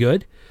really, really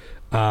good.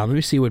 Let me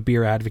see what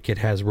Beer Advocate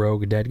has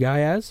Rogue Dead Guy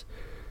as.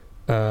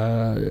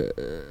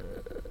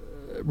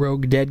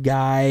 Rogue Dead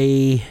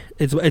Guy.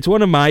 It's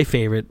one of my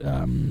favorite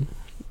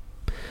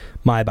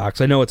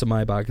Maibach. I know it's a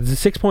Maibach. It's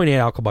a 6.8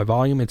 alcohol by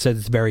volume. It says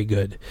it's very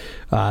good.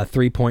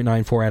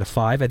 3.94 out of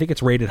 5. I think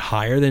it's rated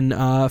higher than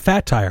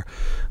Fat Tire.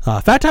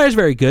 Fat Tire is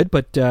very good,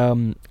 but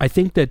I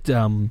think that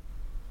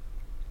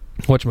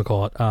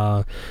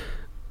whatchamacallit,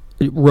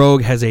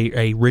 Rogue has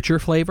a richer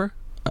flavor.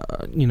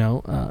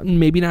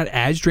 Maybe not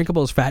as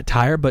drinkable as Fat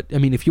Tire, but I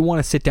mean, if you want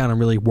to sit down and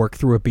really work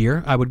through a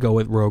beer, I would go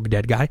with Rogue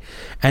Dead Guy.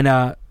 And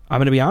I'm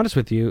going to be honest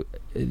with you,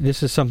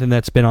 this is something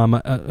that's been on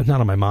my,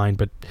 not on my mind,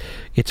 but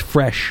it's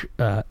fresh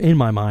in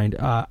my mind.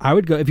 I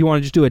would go, if you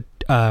want to just do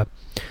a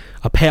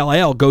pale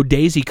ale, go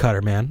Daisy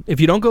Cutter, man. If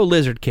you don't go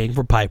Lizard King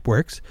for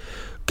Pipeworks,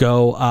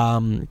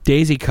 go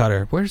Daisy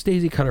Cutter. Where's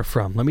Daisy Cutter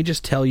from? Let me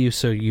just tell you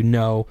so you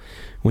know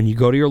when you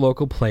go to your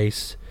local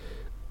place.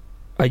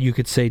 You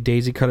could say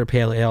Daisy Cutter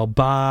Pale Ale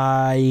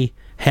by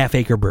Half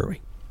Acre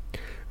Brewing.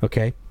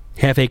 Okay?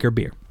 Half Acre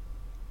Beer.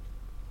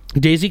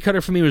 Daisy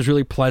Cutter for me was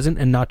really pleasant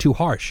and not too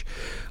harsh.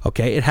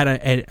 Okay? It had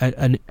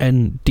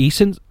a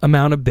decent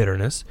amount of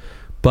bitterness,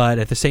 but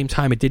at the same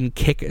time it doesn't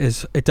kick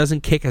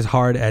as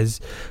hard as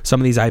some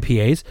of these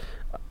IPAs.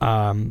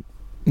 And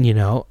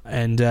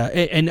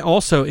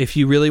also if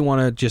you really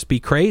want to just be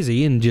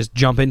crazy and just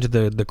jump into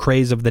the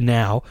craze of the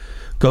now,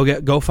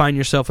 go find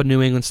yourself a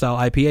New England style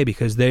IPA,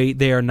 because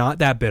they are not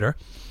that bitter,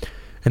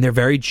 and they're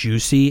very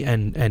juicy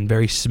and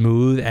very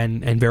smooth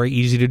and very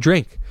easy to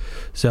drink.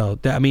 So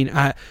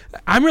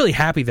I'm really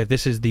happy that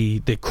this is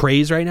the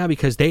craze right now,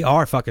 because they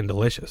are fucking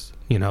delicious.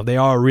 They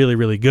are really,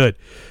 really good,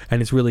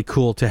 and it's really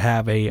cool to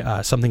have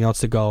a something else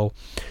to go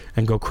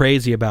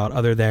crazy about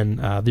other than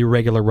the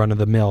regular run of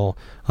the mill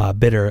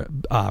bitter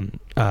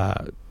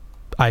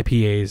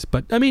IPAs.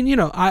 But I mean,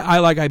 I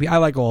like IPA. I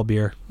like all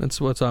beer. That's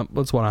what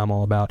I'm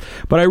all about.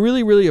 But I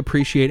really, really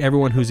appreciate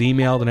everyone who's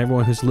emailed and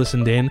everyone who's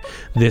listened in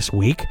this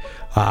week.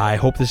 I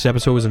hope this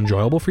episode was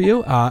enjoyable for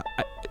you.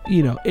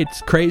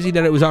 It's crazy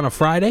that it was on a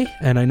Friday,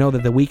 and I know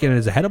that the weekend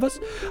is ahead of us.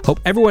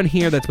 Hope everyone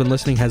here that's been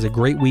listening has a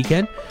great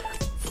weekend.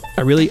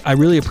 I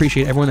really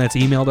appreciate everyone that's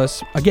emailed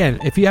us. Again,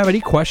 if you have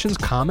any questions,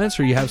 comments,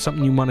 or you have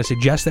something you want to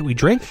suggest that we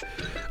drink,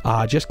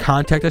 just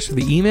contact us through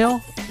the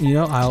email.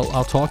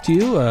 I'll talk to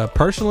you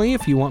personally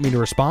if you want me to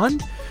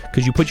respond,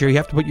 because you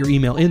have to put your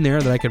email in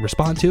there that I can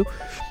respond to.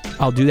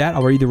 I'll do that.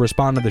 I'll either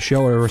respond to the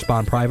show or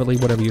respond privately,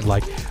 whatever you'd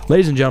like.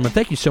 Ladies and gentlemen,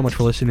 thank you so much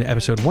for listening to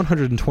episode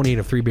 128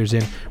 of 3 Beers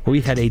In, where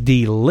we had a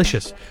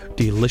delicious,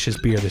 delicious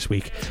beer this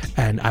week.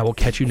 And I will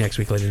catch you next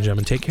week, ladies and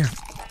gentlemen. Take care.